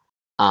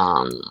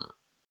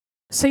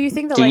 So you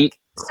think that Do you like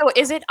so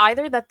is it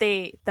either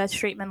that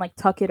straight men like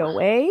tuck it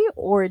away,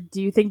 or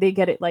do you think they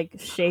get it like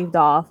shaved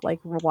off, like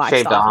waxed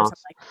shaved off or off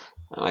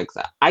something? like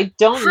that? I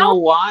don't How? know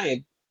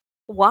why.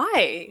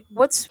 Why?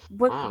 What's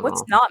I don't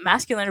what's know. not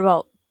masculine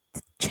about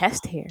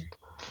chest hair?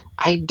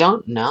 I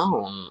don't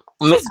know.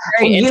 This is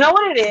very You know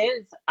what it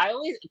is? I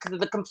always because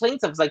the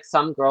complaints of like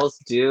some girls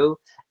do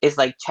is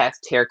like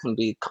chest hair can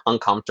be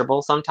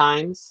uncomfortable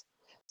sometimes.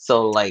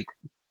 So like,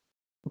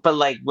 but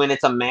like when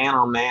it's a man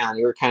on man,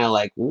 you're kind of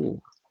like,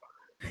 ooh,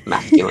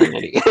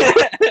 masculinity.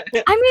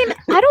 I mean,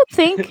 I don't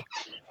think.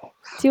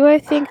 Do I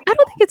think? I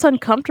don't think it's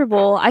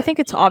uncomfortable. I think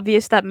it's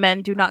obvious that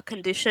men do not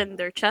condition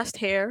their chest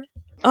hair.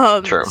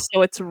 True.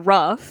 So it's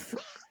rough.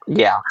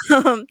 Yeah.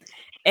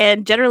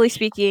 And generally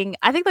speaking,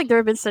 I think like there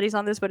have been studies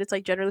on this, but it's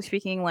like generally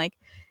speaking, like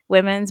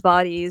women's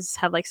bodies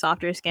have like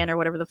softer skin or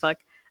whatever the fuck.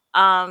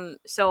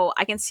 So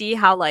I can see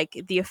how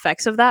like the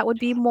effects of that would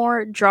be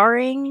more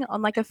jarring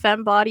on like a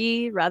femme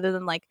body rather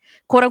than like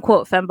quote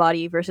unquote femme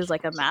body versus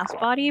like a mask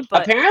body.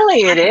 But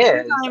Apparently at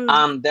it the same is.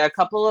 time, There are a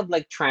couple of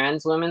like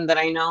trans women that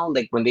I know,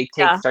 like when they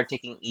yeah. start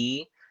taking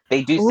E,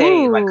 they do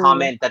say like Ooh.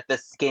 comment that the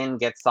skin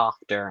gets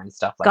softer and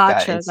stuff like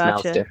that and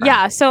smells Gotcha. different.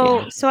 Yeah,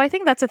 so Yeah. so I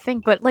think that's a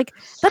thing, but like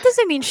that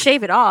doesn't mean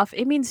shave it off.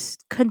 It means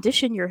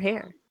condition your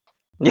hair.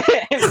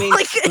 It means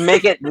Like-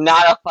 make it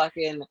not a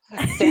fucking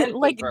sandpaper.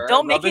 Like,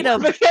 don't make it rubbing a-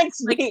 up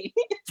against like- me.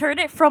 Turn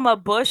it from a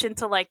bush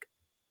into like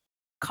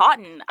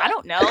cotton. I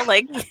don't know.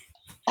 Like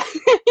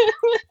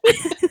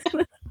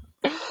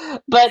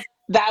But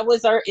that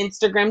was our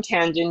Instagram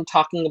tangent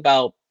talking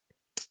about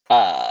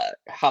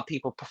how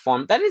people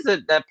perform. That is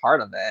that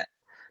part of it.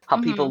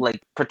 How people Mhm.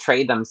 like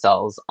portray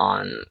themselves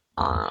on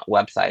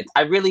websites.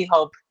 I really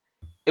hope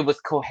it was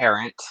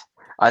coherent.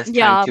 I was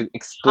Yeah, trying to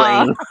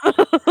explain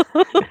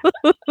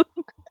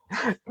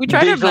we try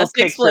our visual best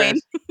to explain.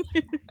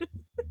 pictures.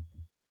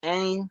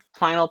 Any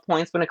final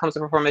points when it comes to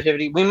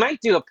performativity? We might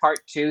do a part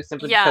 2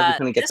 simply because we Yeah,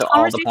 couldn't get this to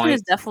all the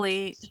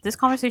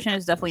conversation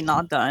is points. definitely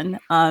not done.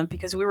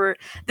 Because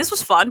this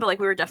was fun, but like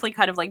we were definitely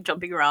kind of like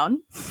jumping around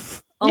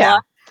a Yeah.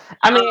 lot.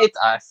 I mean, it's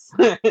us.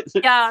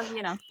 Yeah,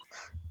 you know.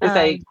 It's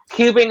like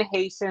Cuban,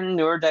 Haitian,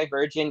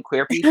 neurodivergent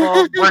queer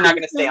people. We're not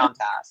going to stay on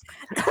task.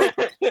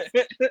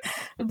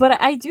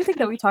 But I do think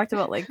that we talked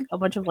about like a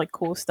bunch of like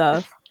cool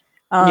stuff.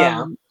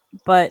 Yeah.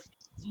 But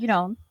you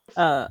know,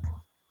 I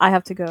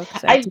have to go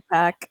because I have to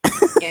pack.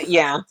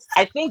 Yeah.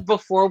 I think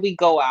before we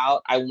go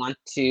out, I want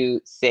to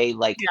say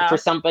like Yeah. for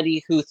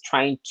somebody who's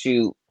trying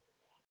to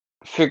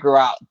figure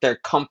out their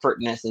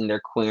comfortness and their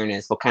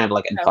queerness, what kind of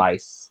like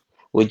advice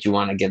would you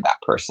want to give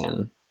that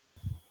person?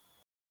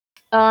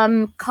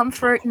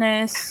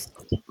 Comfortness,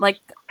 like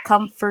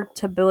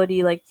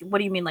comfortability, like what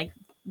do you mean, like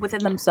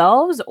within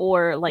themselves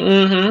or like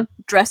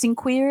dressing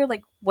queer?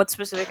 Like what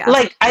specific aspect?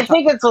 Like I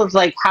think it's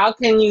like how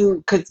can you,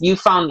 because you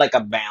found like a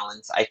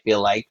balance, I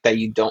feel like that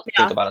you don't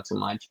think about it too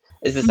much,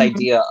 is this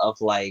idea of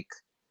like,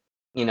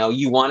 you know,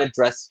 you want to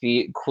dress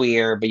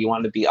queer but you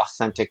want to be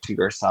authentic to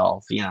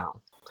yourself, you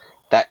know,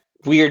 that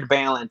weird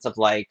balance of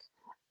like,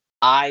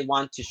 I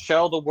want to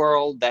show the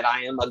world that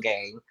I am a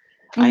gay,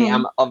 I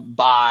am a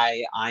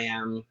bi, I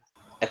am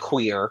a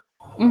queer,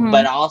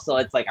 but also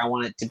it's like I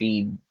want it to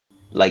be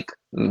like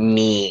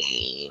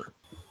me.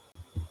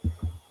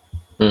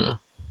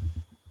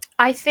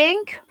 I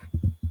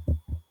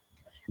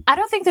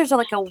don't think there's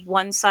like a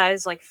one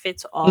size like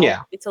fits all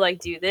Yeah. to like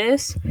do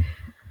this.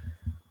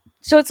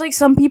 So it's like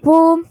some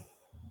people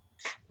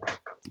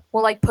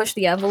will like push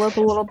the envelope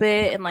a little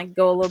bit and like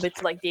go a little bit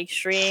to like the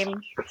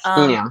extreme.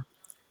 Yeah.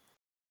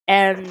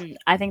 And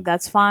I think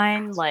that's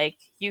fine. Like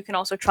you can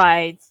also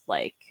try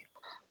like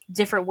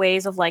different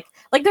ways of like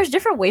there's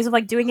different ways of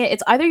like doing it.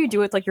 It's either you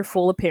do it like your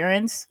full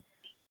appearance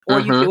or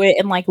you do it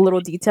in like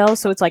little details.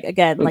 So it's like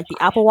again like the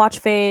Apple Watch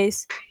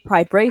face,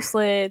 pride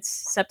bracelets,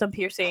 septum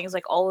piercings,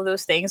 like all of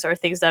those things are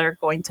things that are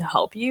going to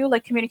help you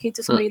like communicate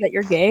to somebody that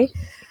you're gay.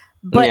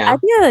 But Yeah.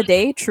 at the end of the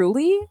day,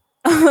 truly,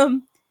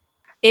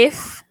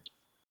 if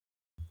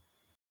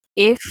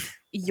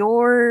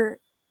you're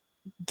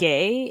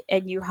gay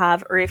and you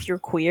have, or if you're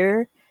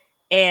queer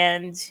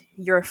and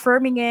you're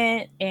affirming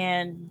it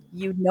and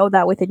you know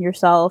that within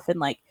yourself and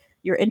like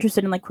you're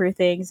interested in like queer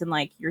things and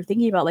like you're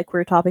thinking about like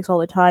queer topics all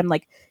the time,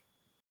 like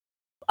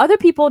other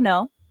people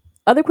know,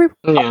 other queer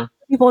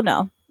people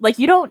know. Like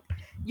you don't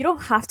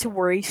have to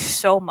worry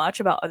so much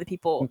about other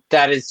people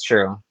That is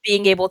true.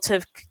 being able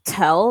to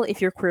tell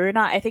if you're queer or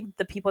not. I think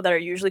the people that are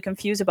usually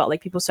confused about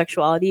like people's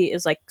sexuality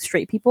is like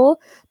straight people,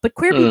 but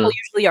queer people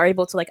usually are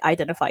able to like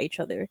identify each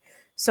other.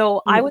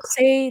 So I would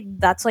say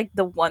that's like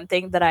the one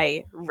thing that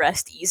I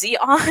rest easy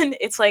on.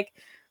 It's like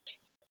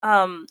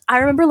I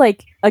remember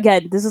like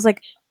again, this is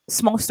like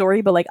small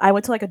story, but like I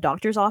went to like a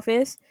doctor's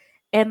office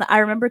and I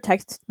remember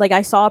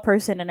I saw a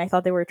person and I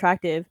thought they were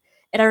attractive.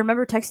 And I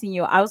remember texting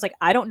you. I was like,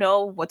 I don't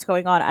know what's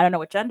going on. I don't know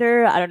what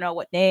gender. I don't know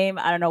what name.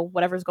 I don't know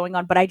whatever's going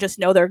on. But I just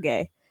know they're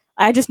gay.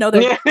 I just know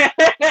they're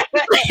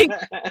gay.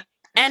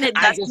 And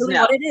that's really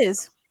what it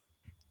is.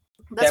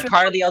 They're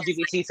part of the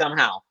LGBT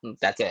somehow.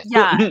 That's it.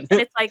 Yeah, and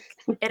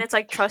it's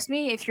like trust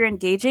me, if you're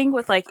engaging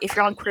with like if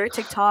you're on queer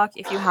TikTok,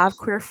 if you have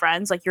queer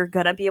friends, like you're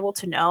gonna be able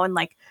to know. And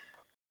like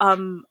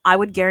I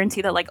would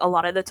guarantee that like a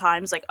lot of the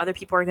times like other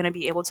people are gonna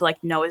be able to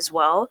like know as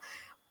well.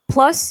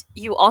 Plus,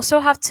 you also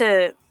have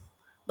to.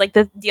 Like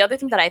the other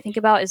thing that I think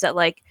about is that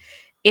like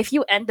if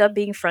you end up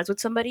being friends with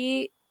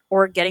somebody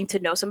or getting to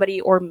know somebody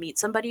or meet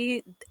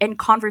somebody in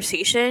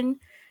conversation,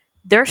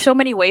 there are so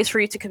many ways for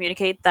you to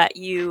communicate that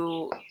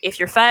if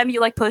you're femme, you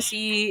like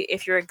pussy,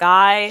 if you're a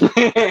guy,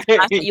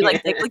 you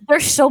like dick. Like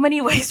there's so many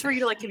ways for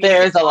you to like communicate.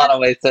 There's a lot of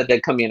ways to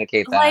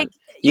communicate that. Like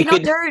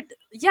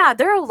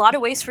there are a lot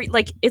of ways for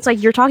like it's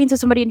like you're talking to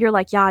somebody and you're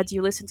like, yeah, do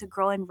you listen to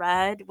Girl in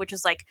Red? Which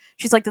is like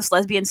she's like this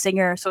lesbian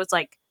singer, so it's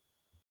like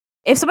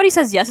if somebody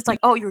says yes, it's like,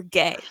 oh, you're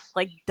gay.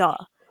 Like, duh.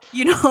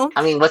 You know?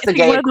 I mean, what's the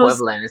gay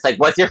equivalent? It's like,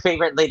 what's your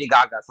favorite Lady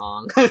Gaga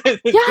song?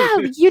 Yeah,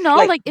 you know,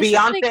 like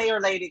Beyonce like, or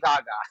Lady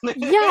Gaga.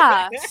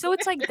 Yeah. So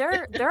it's like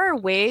there are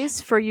ways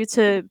for you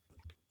to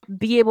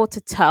be able to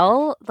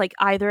tell, like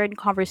either in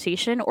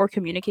conversation or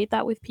communicate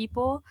that with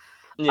people.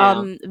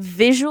 Yeah.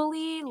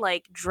 Visually,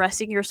 like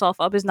dressing yourself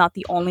up is not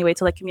the only way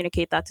to like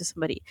communicate that to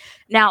somebody.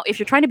 Now, if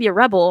you're trying to be a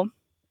rebel,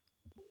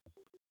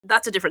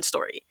 that's a different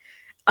story.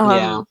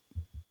 Yeah.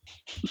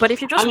 But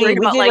if you're just we worried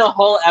about did like a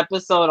whole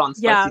episode on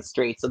Spicy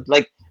Straight, so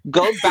like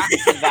go back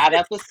to that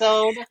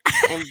episode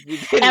and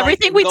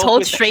everything we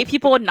told straight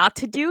people not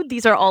to do.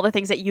 These are all the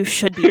things that you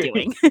should be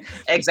doing.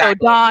 Exactly.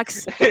 So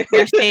docs,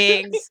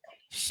 piercings,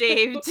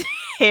 shaved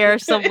hair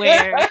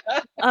somewhere.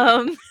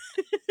 But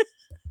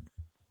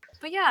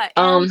yeah,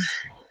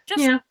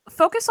 just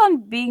focus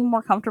on being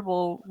more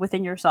comfortable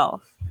within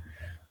yourself.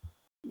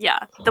 Yeah,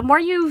 the more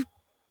you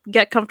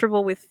get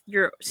comfortable with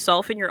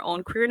yourself and your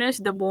own queerness,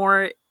 the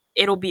more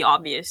it'll be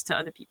obvious to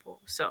other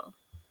people. So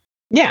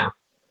yeah.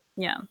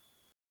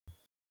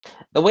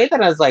 The way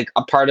that I was like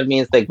a part of me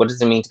is like, what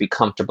does it mean to be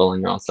comfortable in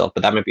your own self?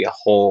 But that might be a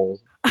whole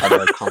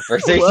other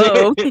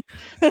conversation.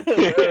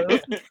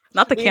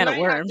 Not the can of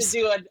worms. Have to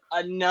do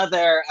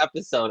another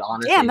episode,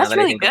 honestly. Yeah, that's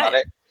really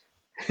good.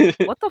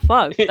 What the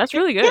fuck? That's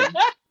really good.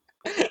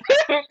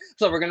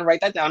 So we're gonna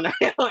write that down now.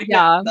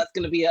 Yeah, that's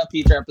gonna be a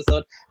future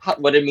episode.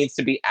 What it means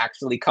to be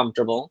actually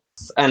comfortable.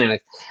 Anyway,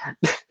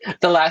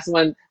 the last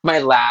one, my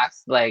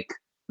last like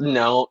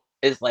note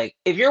is like,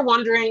 if you're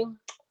wondering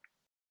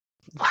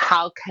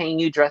how can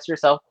you dress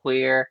yourself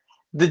queer,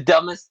 the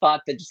dumbest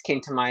thought that just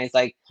came to mind is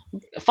like,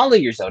 follow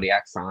your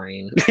zodiac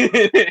sign.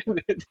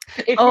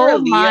 If you're a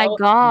Leo, my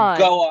god,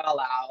 go all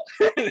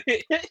out.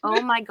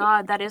 Oh my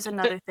god, that is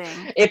another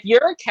thing. If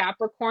you're a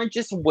Capricorn,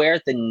 just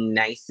wear the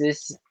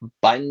nicest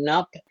button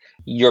up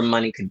your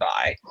money could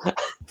buy.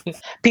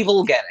 People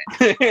will get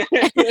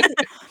it.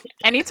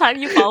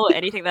 Anytime you follow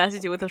anything that has to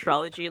do with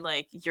astrology,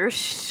 like you're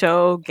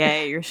so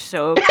gay, you're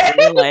so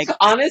gay, like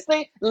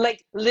honestly,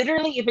 like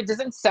literally, if it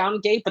doesn't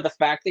sound gay, but the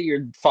fact that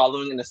you're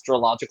following an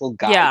astrological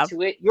guide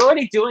to it, you're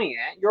already doing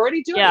it. You're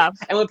already doing it.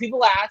 And when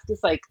people ask,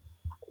 it's like,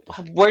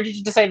 Where did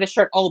you decide the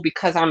shirt? Oh,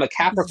 because I'm a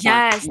Capricorn.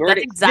 Yes, You're that's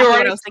already, exactly you're what I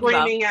already was thinking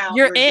about. screaming out.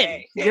 You're in.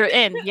 gay. You're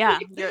in. Yeah,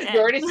 you're in.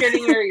 You're already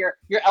stating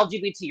you're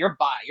LGBT. You're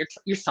bi.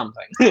 You're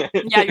something.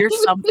 Yeah, you're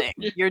something.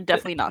 You're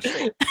definitely not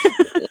straight.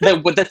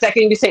 The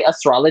second you say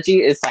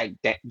astrology, it's like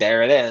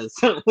there it is.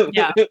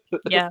 Yeah.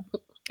 Yeah,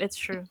 it's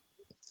true.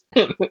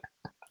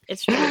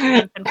 It's true. You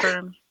can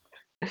confirm.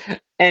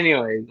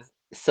 Anyways,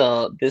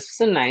 so this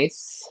was a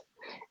nice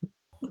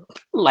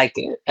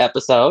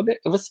episode.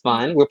 It was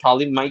fun. We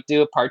probably might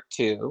do a part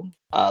 2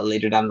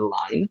 later down the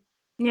line.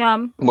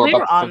 Yeah, More later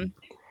about- on.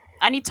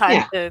 I need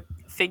time to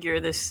figure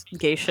this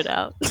gay shit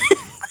out.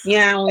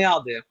 Yeah, we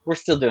all do. We're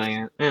still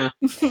doing it. Yeah.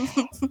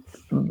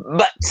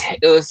 But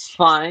it was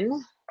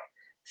fun.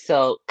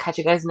 So catch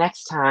you guys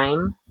next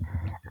time.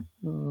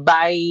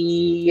 Bye.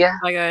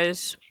 Bye,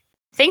 guys.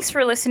 Thanks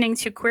for listening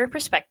to Queer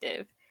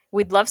Perspective.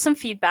 We'd love some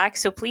feedback,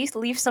 so please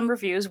leave some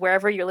reviews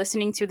wherever you're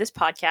listening to this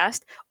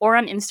podcast or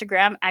on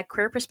Instagram at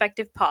Queer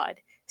Perspective Pod.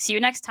 See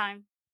you next time.